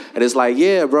IPR? And it's like,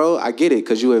 yeah, bro, I get it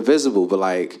because you're invisible. But,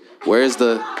 like, where's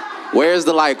the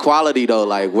like quality though?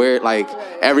 Like where like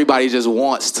everybody just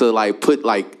wants to like put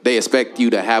like they expect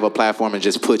you to have a platform and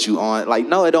just put you on. Like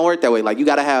no, it don't work that way. Like you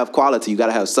gotta have quality, you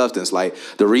gotta have substance. Like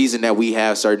the reason that we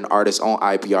have certain artists on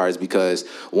IPR is because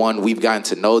one, we've gotten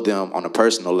to know them on a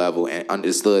personal level and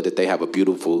understood that they have a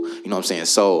beautiful,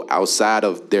 soul. Outside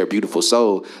of their beautiful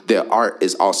soul, their art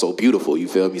is also beautiful. You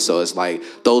feel me? So it's like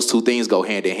those two things go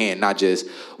hand in hand, not just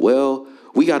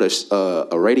we got a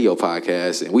radio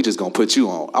podcast and we just gonna put you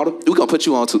on. We gonna put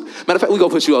you on too. Matter of fact, we gonna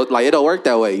put you on. Like it don't work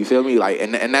that way. You feel me? Like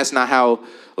and that's not how.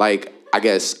 Like I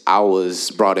guess I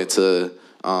was brought into.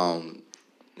 I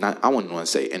wouldn't want to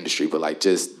say industry, but like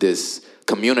just this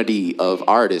community of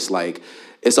artists. Like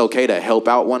it's okay to help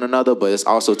out one another, but it's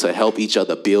also to help each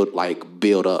other build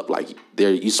up. Like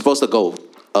you're supposed to go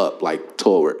up, like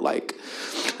toward, like.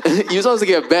 You're supposed to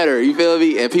get better, you feel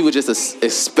me? And people just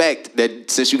expect that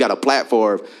since you got a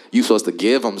platform, you're supposed to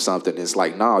give them something. It's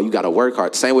like, no, you got to work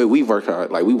hard. Same way we worked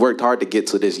hard. Like, we worked hard to get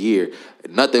to this year.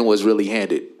 Nothing was really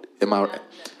handed.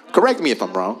 Correct me if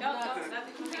I'm wrong.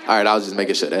 All right, I was just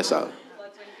making sure. That's all.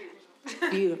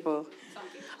 Beautiful.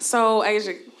 So,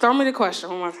 Asia, throw me the question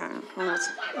one more time.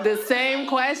 The same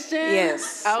question?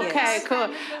 Yes. Okay, yes.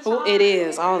 cool. It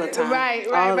is all the time. Right.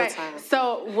 The time.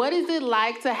 So, what is it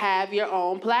like to have your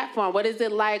own platform? What is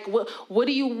it like?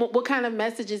 What kind of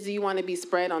messages do you want to be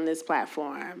spread on this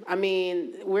platform? I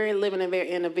mean, we're living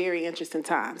in a very interesting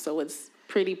time, so it's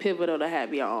pretty pivotal to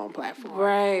have your own platform.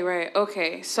 Right.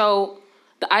 Okay. So,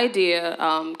 the idea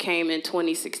came in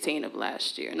 2016 of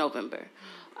last year, November,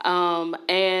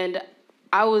 and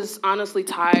I was honestly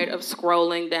tired of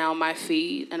scrolling down my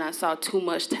feed and I saw too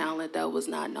much talent that was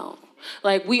not known.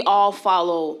 Like, we all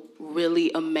follow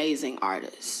really amazing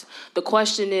artists. The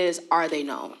question is, are they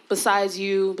known? Besides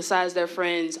you, besides their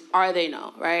friends, are they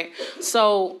known, right?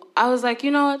 So I was like,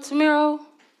 you know what, Tamiro?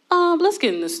 Let's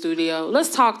get in the studio.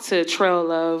 Let's talk to Trail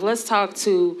Love. Let's talk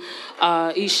to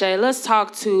Ishay. Let's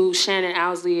talk to Shannon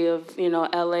Owsley of,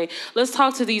 LA. Let's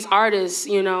talk to these artists,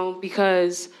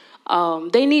 because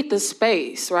they need the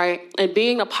space, right? And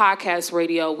being a podcast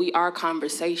radio, we are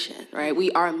conversation, right?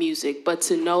 We are music, but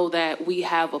to know that we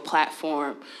have a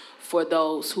platform for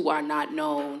those who are not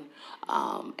known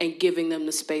and giving them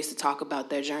the space to talk about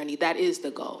their journey, that is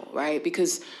the goal, right?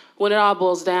 Because when it all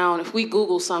boils down, if we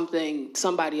Google something,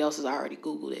 somebody else has already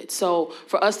Googled it. So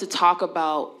for us to talk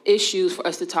about issues, for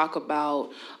us to talk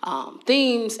about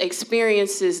themes,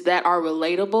 experiences that are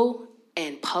relatable,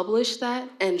 and publish that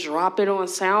and drop it on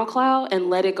SoundCloud and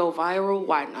let it go viral,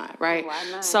 why not, right? Why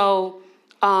not? So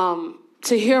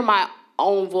to hear my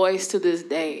own voice to this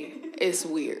day, it's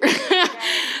weird.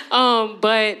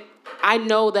 But I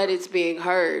know that it's being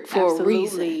heard for a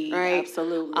reason, right?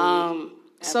 Absolutely.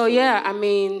 So yeah, I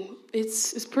mean,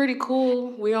 it's pretty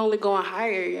cool. We're only going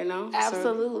higher,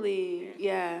 Absolutely,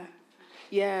 so.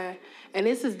 Yeah. And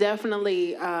this is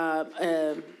definitely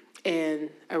and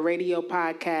a radio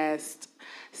podcast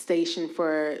station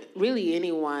for really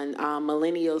anyone.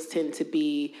 Millennials tend to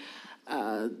be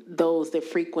those that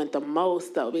frequent the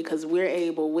most, though, because we're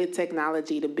able, with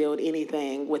technology, to build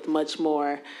anything with much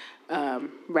more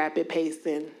rapid pace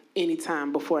than any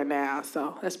time before now.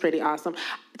 So that's pretty awesome.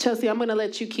 Chelsea, I'm going to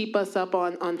let you keep us up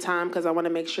on time because I want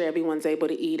to make sure everyone's able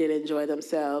to eat and enjoy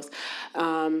themselves.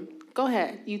 Go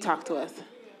ahead. You talk to us.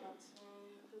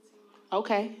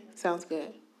 Okay. Sounds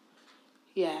good.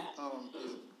 Yeah.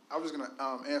 I was going to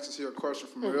answer to your question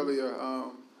from earlier.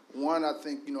 One, I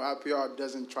think, IPR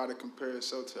doesn't try to compare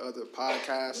itself to other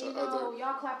podcasts or other...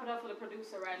 Y'all clap it up for the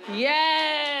producer right now.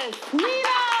 Yes! Nino!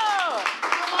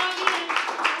 Come on in.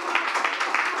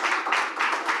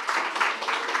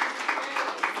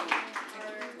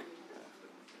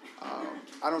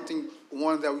 I don't think,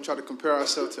 one, that we try to compare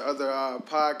ourselves to other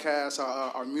podcasts,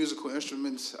 our musical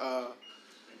instruments.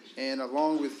 And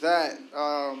along with that,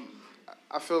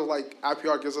 I feel like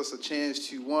IPR gives us a chance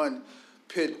to, one,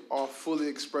 pit our full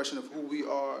expression of who we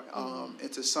are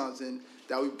into something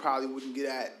that we probably wouldn't get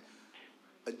at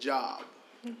a job,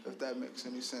 if that makes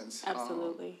any sense.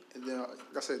 Absolutely. And then,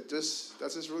 like I said, that's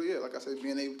just really it. Like I said,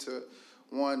 being able to,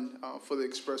 one, fully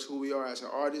express who we are as an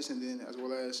artist, and then as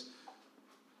well as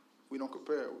we don't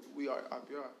compare. We are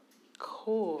IPR.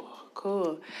 Cool.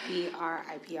 We are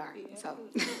IPR. So,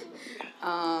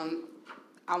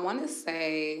 I want to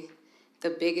say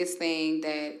the biggest thing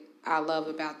that I love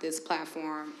about this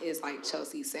platform is, like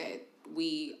Chelsea said,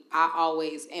 I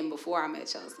always, and before I met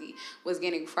Chelsea, was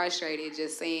getting frustrated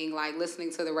just seeing, like,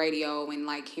 listening to the radio and,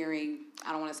 like, hearing,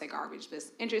 I don't want to say garbage, but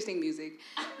interesting music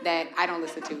that I don't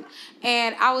listen to.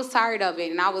 And I was tired of it.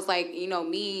 And I was like,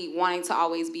 me wanting to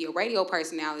always be a radio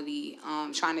personality,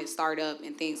 trying to start up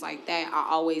and things like that. I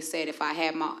always said if I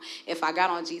got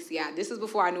on GCI, this is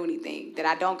before I knew anything, that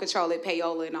I don't control it,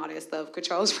 payola and all that stuff,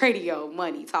 controls radio,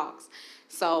 money talks.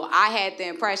 So I had the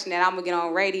impression that I'm going to get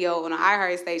on radio on an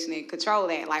iHeart station and control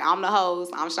that. Like, I'm the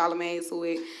host, I'm Charlamagne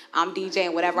Sweet, I'm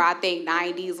DJing whatever I think,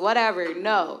 90s, whatever.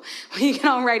 No. When you get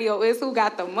on radio, it's who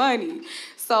got the money.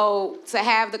 So to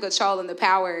have the control and the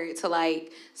power to,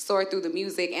 like, sort through the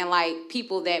music and, like,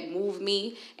 people that move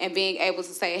me and being able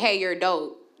to say, hey, you're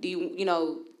dope.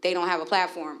 They don't have a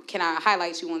platform. Can I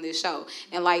highlight you on this show?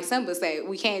 And like Simba said,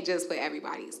 we can't just put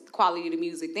everybody's quality of the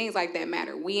music. Things like that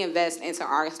matter. We invest into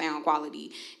our sound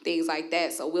quality, things like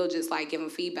that. So we'll just like give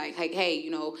them feedback. Like,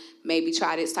 hey, maybe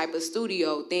try this type of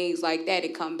studio, things like that,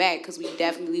 and come back because we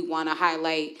definitely want to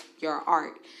highlight your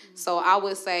art. So I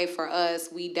would say for us,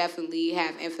 we definitely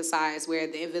have emphasized where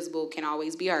the invisible can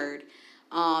always be heard.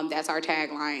 That's our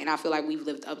tagline, and I feel like we've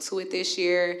lived up to it this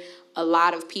year. A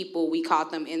lot of people, we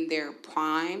caught them in their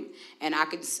prime, and I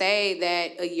could say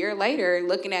that a year later,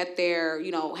 looking at their,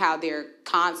 how their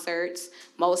concerts,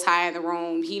 Most High in the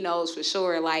Room, he knows for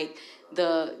sure, like,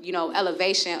 the,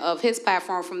 elevation of his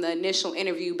platform from the initial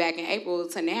interview back in April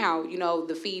to now,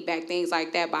 the feedback, things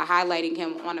like that, by highlighting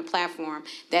him on a platform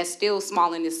that's still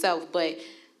small in itself, but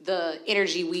the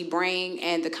energy we bring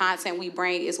and the content we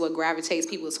bring is what gravitates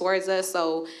people towards us.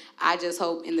 So I just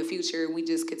hope in the future we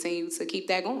just continue to keep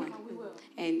that going. We will.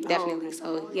 And definitely.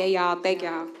 So yeah, y'all. Thank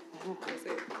y'all. That's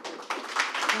it.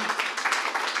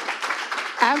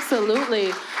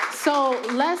 Absolutely. So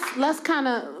let's kind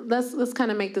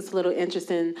of make this a little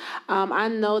interesting. I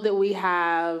know that we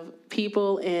have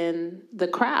people in the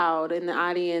crowd, in the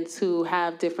audience, who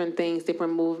have different things,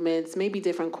 different movements, maybe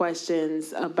different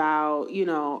questions about,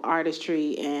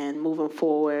 artistry and moving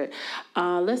forward.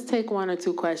 Let's take one or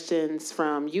two questions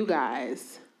from you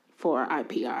guys for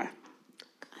IPR.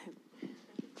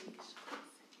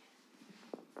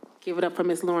 Give it up for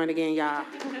Miss Lauren again, y'all.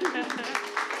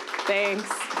 Thanks.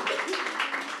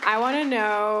 I want to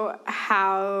know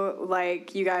how,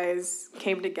 you guys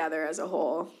came together as a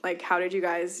whole. Like, how did you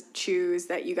guys choose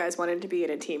that you guys wanted to be in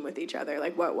a team with each other?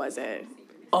 Like, what was it?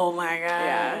 Oh, my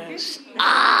gosh.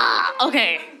 Yeah.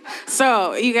 Okay.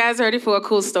 So, you guys ready for a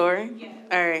cool story? Yeah.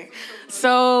 All right.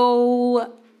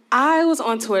 So, I was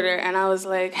on Twitter, and I was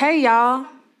like, hey, y'all,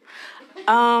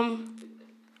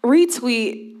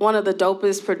 retweet one of the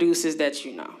dopest producers that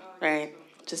you know, right?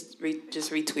 Just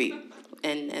retweet.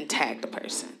 And tag the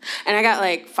person. And I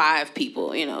got 5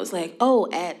 people, it's like, at,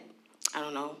 I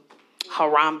don't know,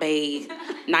 Harambe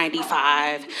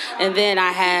 95. And then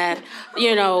I had,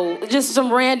 just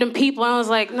some random people. I was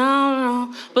like,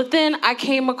 no. But then I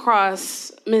came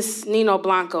across Miss Nino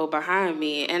Blanco behind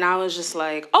me. And I was just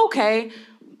like, okay,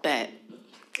 bet.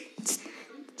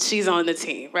 She's on the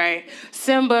team, right?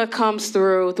 Simba comes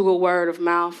through a word of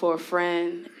mouth for a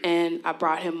friend. And I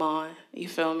brought him on, you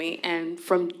feel me? And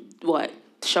from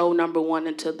show number 1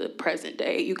 until the present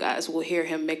day, you guys will hear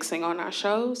him mixing on our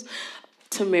shows.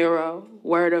 Tamiro,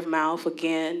 word of mouth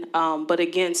again. But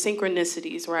again,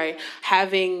 synchronicities, right?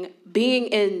 Being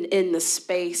in the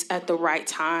space at the right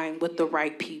time with the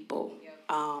right people.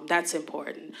 That's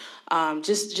important.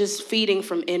 Just feeding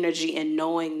from energy and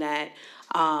knowing that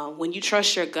when you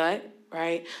trust your gut,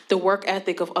 right, the work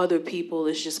ethic of other people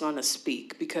is just going to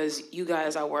speak because you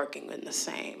guys are working in the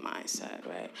same mindset,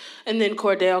 right? And then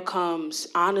Cordell comes,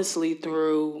 honestly,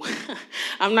 through,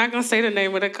 I'm not going to say the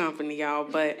name of the company, y'all,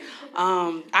 but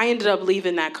I ended up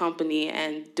leaving that company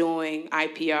and doing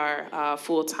IPR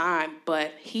full-time,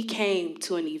 but he came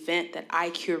to an event that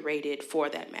I curated for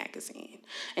that magazine.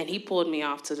 And he pulled me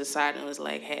off to the side and was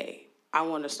like, hey, I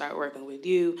want to start working with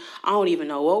you. I don't even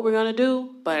know what we're going to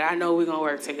do, but I know we're going to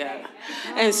work together.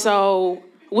 And so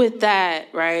with that,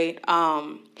 right,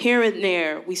 here and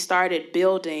there, we started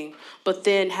building, but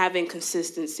then having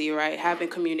consistency, right, having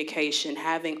communication,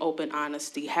 having open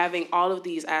honesty, having all of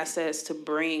these assets to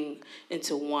bring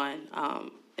into one.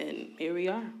 And here we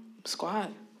are,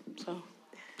 squad. So,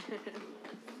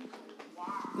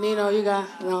 Nino, you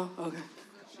got, no? Okay.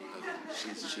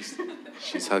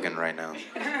 She's hugging right now.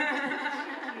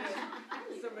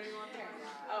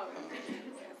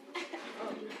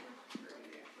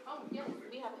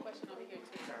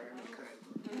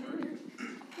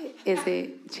 Is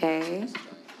it Jay?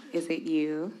 Is it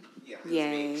you? Yeah,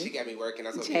 Yay. She got me working.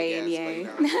 That's what Jay and Yay.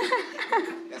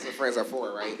 That's what friends are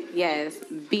for, right? Yes,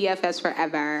 BFFs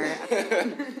forever.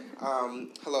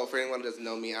 Hello, for anyone who doesn't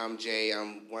know me, I'm Jay.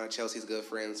 I'm one of Chelsea's good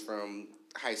friends from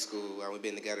high school. We've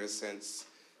been together since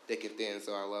thick and thin,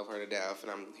 so I love her to death,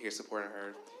 and I'm here supporting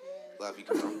her. Love you,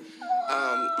 girl.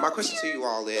 My question to you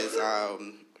all is,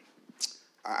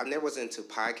 I never was into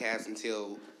podcasts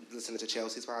until listening to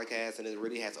Chelsea's podcast, and it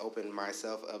really has opened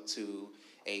myself up to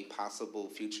a possible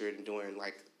future in doing,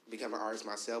 like, becoming an artist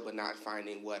myself, but not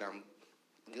finding what I'm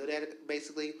good at,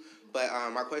 basically. But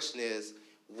my question is,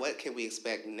 what can we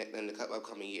expect in the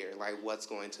upcoming year? Like, what's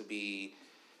going to be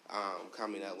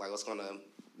coming up? Like, what's going to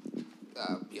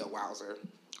be a wowzer?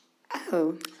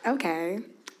 Oh, okay.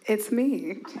 It's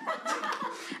me.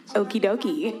 Okie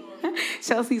dokie.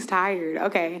 Chelsea's tired.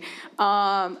 Okay.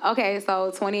 Okay,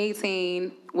 so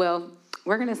 2018, well,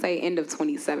 we're going to say end of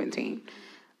 2017.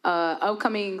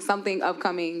 Upcoming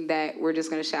that we're just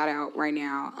going to shout out right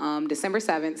now. December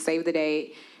 7th, save the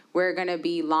date. We're going to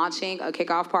be launching a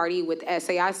kickoff party with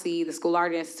SAIC, the School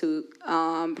Art Institute.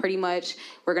 Pretty much,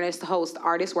 we're going to host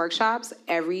artist workshops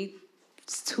every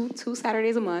two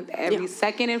Saturdays a month, every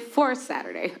second and fourth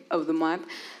Saturday of the month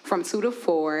from 2 to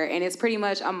 4. And it's pretty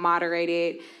much a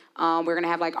moderated, we're going to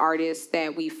have like artists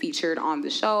that we featured on the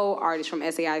show, artists from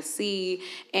SAIC,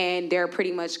 and they're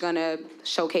pretty much going to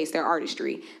showcase their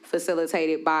artistry,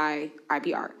 facilitated by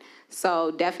IP Art.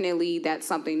 So definitely that's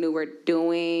something new we're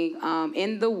doing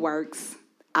in the works.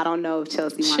 I don't know if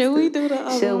Chelsea wants to. Should we do the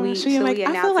other one? Should we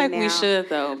I feel like we should,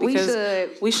 though,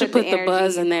 because we should put the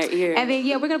buzz in their ear. And then,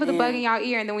 we're going to put the bug in y'all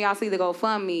ear, and then when y'all see the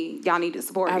GoFundMe, y'all need to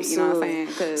support it, you know what I'm saying?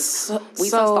 Because we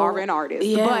some starving artists.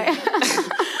 Yeah.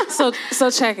 But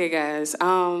so check it, guys.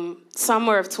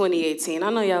 Summer of 2018. I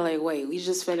know y'all like, wait, we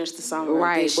just finished the summer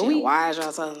right, edition. Why is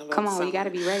y'all talking about Come on, summer? you got to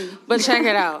be ready. But check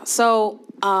it out. So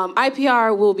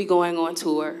IPR will be going on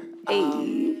tour.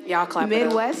 Y'all clap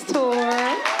Midwest it up.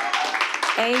 tour.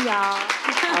 Hey, y'all.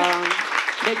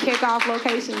 The kickoff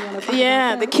location.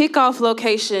 The kickoff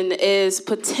location is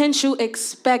potential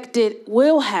expected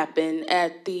will happen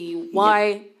at the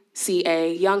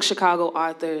YCA, Young Chicago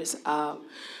Authors,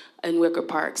 in Wicker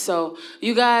Park. So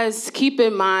you guys keep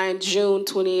in mind, June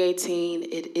 2018,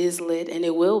 it is lit, and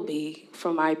it will be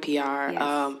from IPR.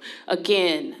 Yes.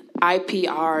 Again,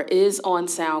 IPR is on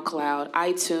SoundCloud,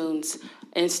 iTunes,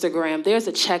 Instagram. There's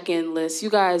a check-in list. You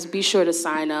guys be sure to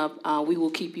sign up. We will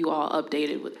keep you all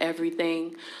updated with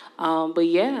everything. But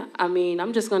yeah, I mean,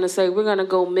 I'm just going to say we're going to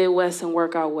go Midwest and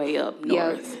work our way up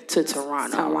north to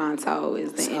Toronto. Toronto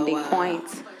is the ending point.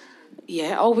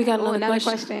 Yeah. Oh, we got another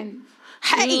question.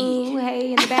 Hey. Ooh,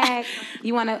 hey, in the back.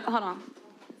 You want to, hold on.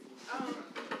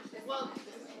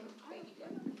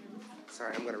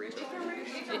 Sorry, I'm going to reach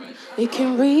it. It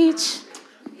can reach.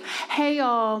 Hey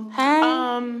y'all. Hey.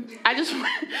 I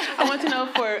want to know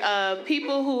for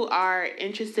people who are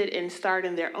interested in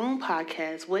starting their own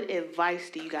podcast, what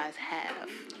advice do you guys have?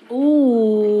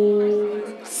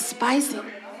 Ooh, spicy.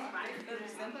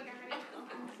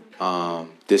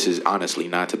 This is honestly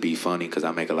not to be funny because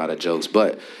I make a lot of jokes,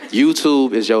 but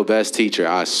YouTube is your best teacher.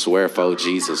 I swear for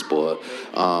Jesus, boy.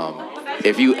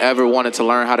 If you ever wanted to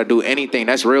learn how to do anything,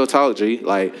 that's real talk, G.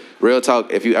 Like, real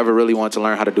talk, if you ever really want to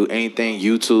learn how to do anything,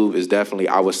 YouTube is definitely,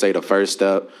 I would say, the first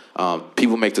step.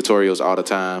 People make tutorials all the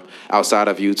time. Outside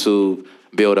of YouTube,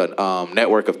 build a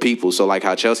network of people. So like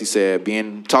how Chelsea said,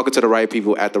 talking to the right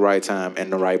people at the right time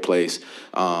in the right place.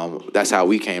 That's how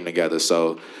we came together.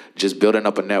 So just building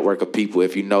up a network of people.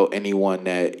 If you know anyone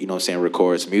that,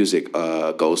 records music,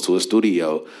 goes to a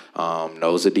studio,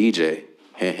 knows a DJ.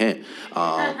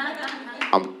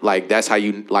 I'm like, that's how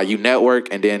you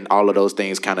network, and then all of those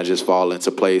things kind of just fall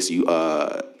into place.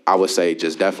 I would say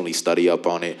just definitely study up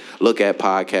on it. Look at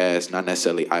podcasts, not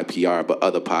necessarily IPR, but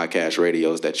other podcast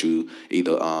radios that you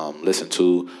either listen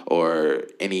to or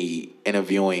any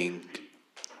interviewing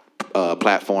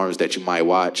platforms that you might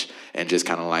watch, and just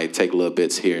kind of like take little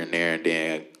bits here and there, and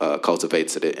then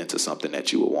cultivate it into something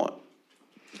that you would want.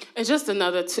 And just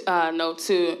another note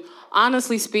too.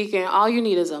 Honestly speaking, all you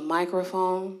need is a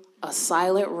microphone, a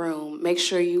silent room. Make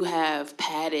sure you have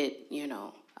padded,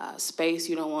 space.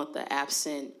 You don't want the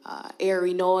absent,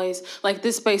 airy noise. Like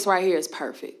this space right here is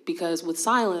perfect because with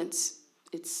silence,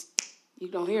 you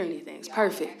don't hear anything. It's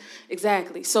perfect.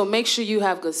 Exactly. So make sure you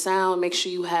have good sound. Make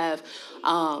sure you have,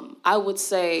 I would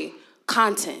say,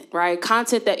 content, right?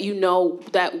 Content that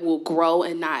that will grow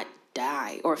and not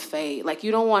die or fade. Like,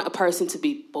 you don't want a person to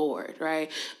be bored, right?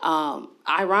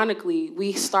 Ironically,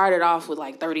 we started off with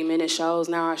like 30-minute shows.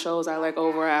 Now our shows are like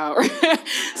over an hour.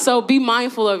 So be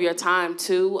mindful of your time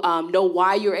too. Know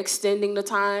why you're extending the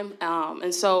time.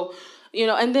 And so,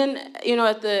 and then,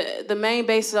 at the main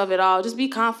basis of it all, just be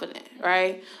confident,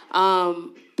 right?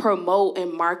 Promote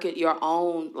and market your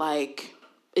own, like,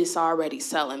 it's already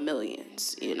selling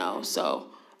millions, So,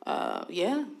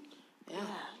 yeah.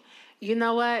 You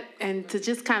know what? And to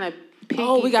just kind of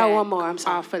we got one more. I'm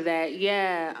sorry. Off of that,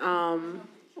 yeah.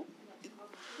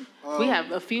 We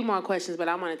have a few more questions, but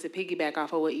I wanted to piggyback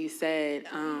off of what you said.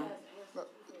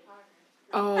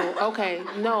 Oh, okay.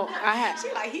 No, I had.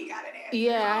 She like, he got it.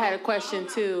 Yeah, I had a question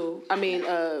too. I mean,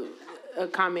 a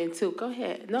comment too. Go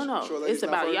ahead. No, Sure, it's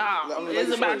about y'all.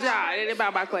 It's about y'all. It ain't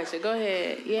about my question. Go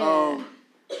ahead. Yeah.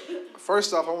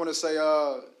 First off, I want to say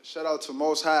shout out to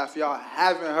Most High. If y'all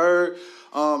haven't heard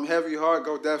Heavy Heart,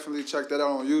 go definitely check that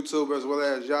out on YouTube, as well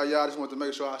as Yaya. I just want to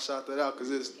make sure I shout that out because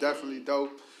it's definitely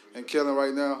dope and killing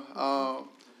right now.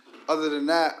 Other than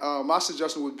that, my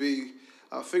suggestion would be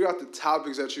figure out the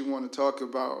topics that you want to talk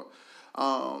about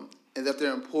and that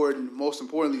they're important, most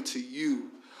importantly to you.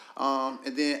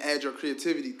 And then add your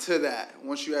creativity to that.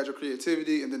 Once you add your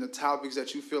creativity and then the topics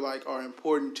that you feel like are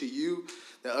important to you,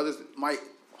 that others might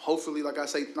hopefully, like I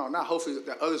say, no, not hopefully,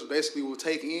 that others basically will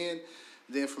take in,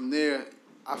 then from there,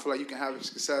 I feel like you can have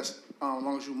success as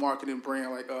long as you market and brand,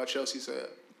 like Chelsea said.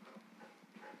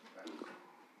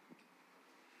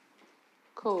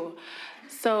 Cool.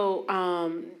 So,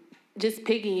 just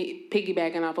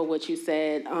piggybacking off of what you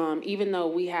said, even though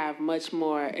we have much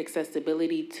more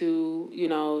accessibility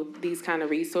to, these kind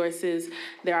of resources,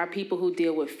 there are people who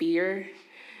deal with fear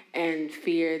and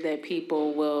fear that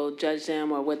people will judge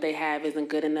them or what they have isn't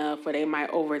good enough, or they might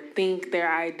overthink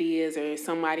their ideas, or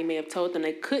somebody may have told them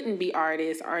they couldn't be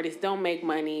artists. Artists don't make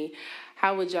money.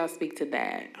 How would y'all speak to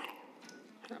that?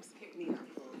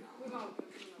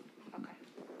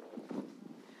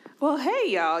 Well, hey,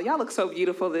 y'all. Y'all look so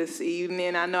beautiful this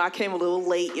evening. I know I came a little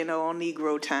late, on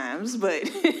Negro times, but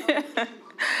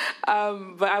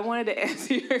but I wanted to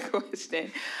answer your question.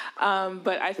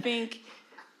 But I think...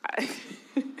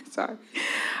 Sorry.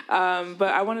 But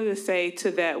I wanted to say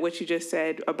to that what you just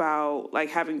said about like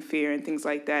having fear and things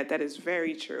like that. That is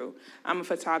very true. I'm a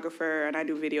photographer and I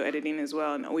do video editing as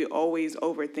well, and we always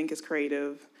overthink as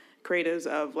creatives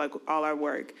of like all our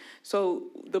work. So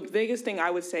the biggest thing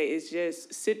I would say is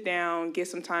just sit down, get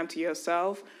some time to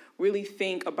yourself, really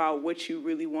think about what you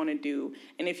really want to do.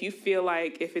 And if you feel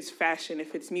like, if it's fashion,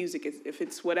 if it's music, if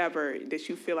it's whatever that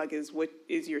you feel like is what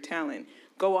is your talent,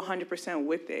 go 100%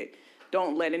 with it.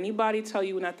 Don't let anybody tell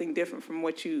you nothing different from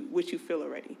what you feel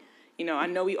already. I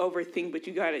know we overthink, but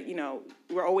you gotta,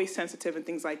 we're always sensitive and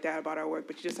things like that about our work,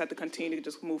 but you just have to continue to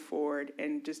just move forward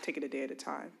and just take it a day at a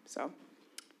time. So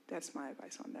that's my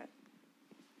advice on that.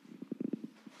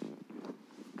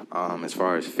 As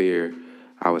far as fear,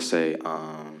 I would say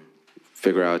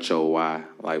figure out your why.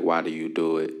 Like, why do you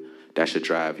do it? That should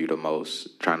drive you the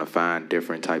most. Trying to find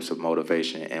different types of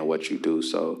motivation in what you do.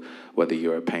 So whether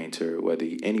you're a painter, whether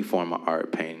any form of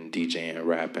art, painting, DJing,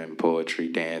 rapping, poetry,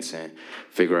 dancing,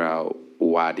 figure out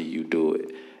why do you do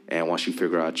it. And once you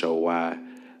figure out your why,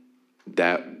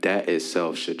 that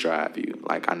itself should drive you.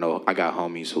 Like, I know I got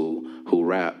homies who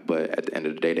rap, but at the end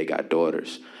of the day, they got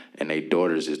daughters. And their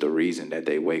daughters is the reason that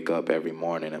they wake up every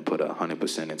morning and put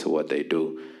 100% into what they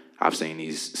do. I've seen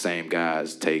these same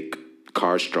guys take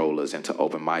car strollers into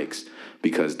open mics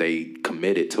because they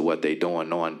committed to what they doing,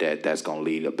 knowing that that's going to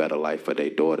lead a better life for their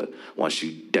daughter once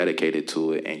you dedicated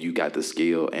to it and you got the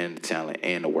skill and the talent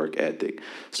and the work ethic.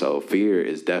 So fear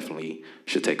is definitely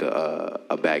should take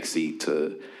a back seat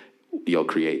to your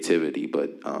creativity,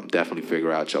 but definitely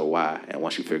figure out your why. And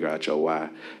once you figure out your why,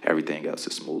 everything else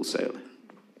is smooth sailing.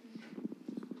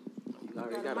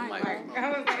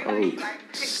 Oh,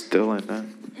 still in there.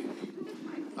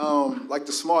 Like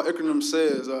the small acronym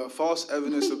says, false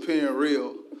evidence appearing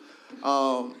real.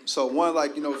 So one,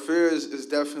 fear is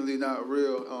definitely not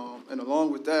real. And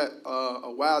along with that,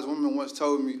 a wise woman once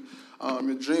told me,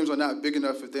 your dreams are not big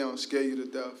enough if they don't scare you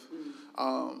to death.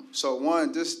 So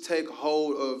one, just take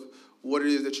hold of what it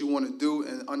is that you want to do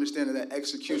and understanding that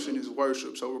execution is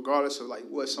worship. So regardless of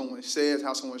what someone says,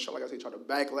 how someone, try to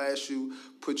backlash you,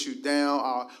 put you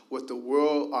down, what the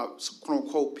world, quote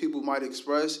unquote, people might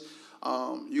express,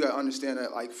 you got to understand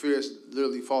that fear is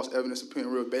literally false evidence appearing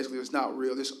real. Basically, it's not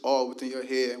real. It's all within your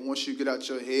head. And once you get out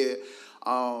your head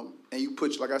and you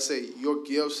put, like I say, your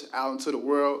gifts out into the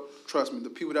world, trust me, the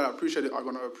people that appreciate it are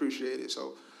going to appreciate it.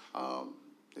 So,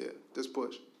 just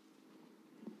push.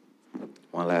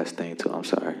 one last thing too. I'm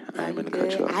sorry, I ain't meant to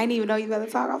cut you off. I didn't even know you were about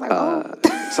to talk. I was like, oh.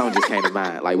 Something just came to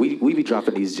mind. Like we be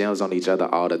dropping these gems on each other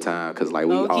all the time because like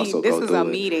we also this go is through a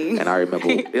it. meeting. And I remember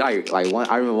I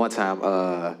remember one time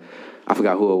I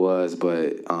forgot who it was,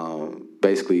 but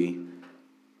basically,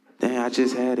 I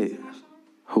just had it.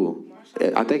 Who?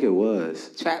 I think it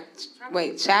was Trap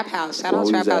House. Shout out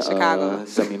Trap House Chicago.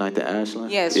 79th and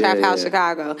Ashland. Yes, Trap House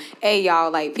Chicago. Hey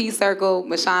y'all, like Peace Circle,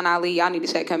 Mashawn Ali, y'all need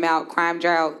to check him out. Crime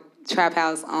Drought, Trap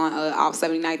House on off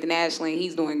 79th and Ashland.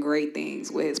 He's doing great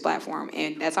things with his platform,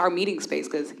 and that's our meeting space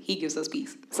because he gives us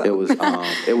peace. So.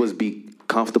 It was be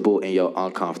comfortable in your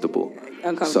uncomfortable.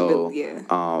 So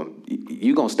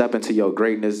you gonna step into your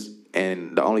greatness.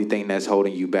 And the only thing that's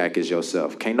holding you back is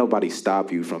yourself. Can't nobody stop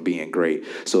you from being great.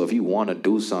 So if you want to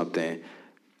do something,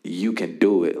 you can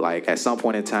do it. Like at some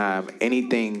point in time,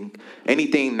 anything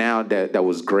now that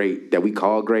was great, that we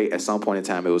call great, at some point in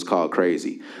time, it was called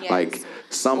crazy. Yes. Like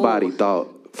somebody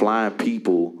thought flying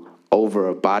people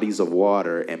over bodies of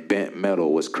water and bent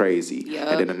metal was crazy. Yep.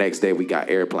 And then the next day we got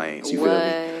airplanes. You feel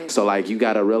me? So like you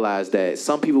gotta realize that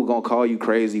some people gonna call you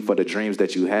crazy for the dreams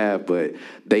that you have, but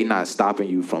they not stopping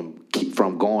you from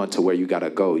going to where you gotta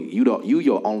go. You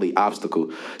your only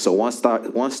obstacle. So once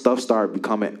stuff start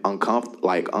becoming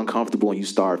uncomfortable and you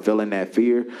start feeling that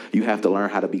fear, you have to learn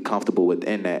how to be comfortable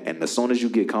within that. And as soon as you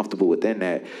get comfortable within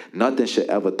that, nothing should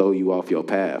ever throw you off your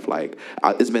path. Like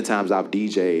it's been times I've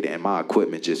DJ'd and my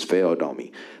equipment just failed on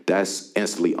me. That's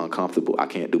instantly uncomfortable. I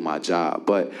can't do my job,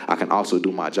 but I can also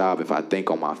do my job if I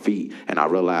think on my feet and I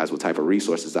realize what type of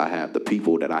resources I have, the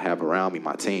people that I have around me,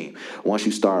 my team. Once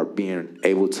you start being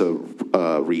able to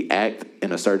react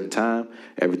in a certain time,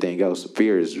 everything else,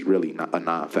 fear is really not a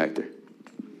non-factor.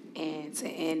 And to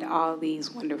end all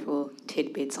these wonderful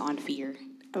tidbits on fear,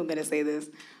 I'm going to say this.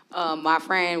 My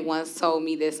friend once told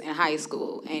me this in high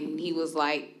school, and he was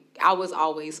like, I was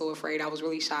always so afraid. I was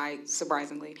really shy,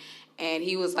 surprisingly. And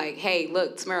he was like, hey,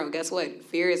 look, Tamara, guess what?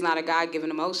 Fear is not a God-given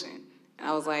emotion. And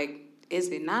I was like, is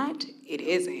it not? It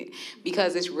isn't.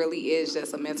 Because it really is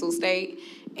just a mental state.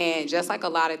 And just like a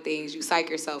lot of things, you psych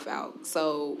yourself out.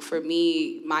 So for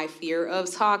me, my fear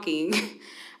of talking,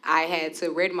 I had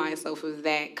to rid myself of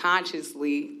that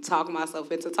consciously, talk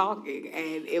myself into talking.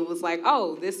 And it was like,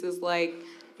 oh, this is like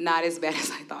not as bad as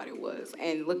I thought it was.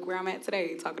 And look where I'm at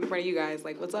today, talking in front of you guys.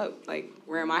 Like, what's up? Like,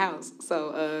 we're in my house.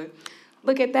 So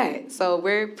look at that. So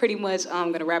we're pretty much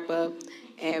going to wrap up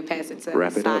and pass it to Saya.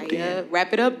 Wrap it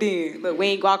up then. Look, we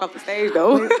ain't walk off the stage,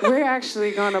 though. We're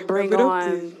actually going to bring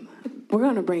we're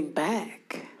going to bring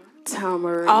back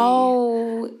Tamara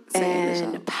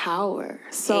and Power.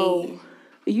 So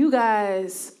you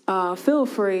guys feel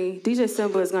free. DJ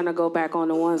Simba is going to go back on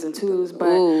the ones and twos,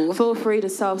 but feel free to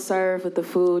self-serve with the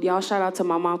food. Y'all shout out to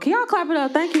my mom. Can y'all clap it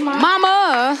up? Thank you, Mom.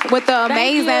 Mama, with the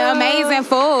amazing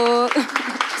food.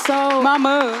 So,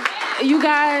 Mama, you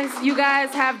guys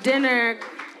have dinner.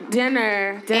 And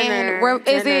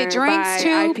is it drinks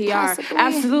too? IPR. Possibly?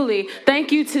 Absolutely.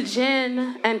 Thank you to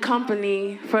Jen and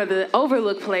company for the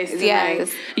Overlook place tonight.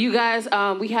 Yes. You guys,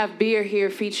 we have beer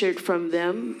here featured from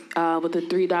them with a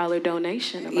 $3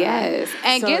 donation. Yes.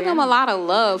 And give them a lot of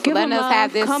love for letting us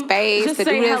have this space to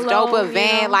do this dope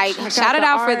event. Shout it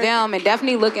out for them and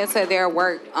definitely look into their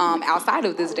work outside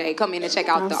of this day. Come in and check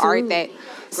out the art that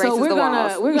graces the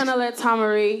walls. We're gonna let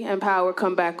Tamari and Power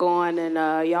come back on, and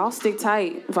y'all stick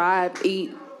tight, vibe,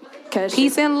 eat, catch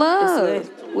peace and love.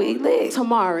 We lit.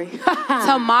 Tamari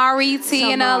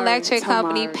T and the Electric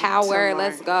Company. Power.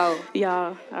 Let's go.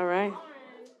 Y'all, all right.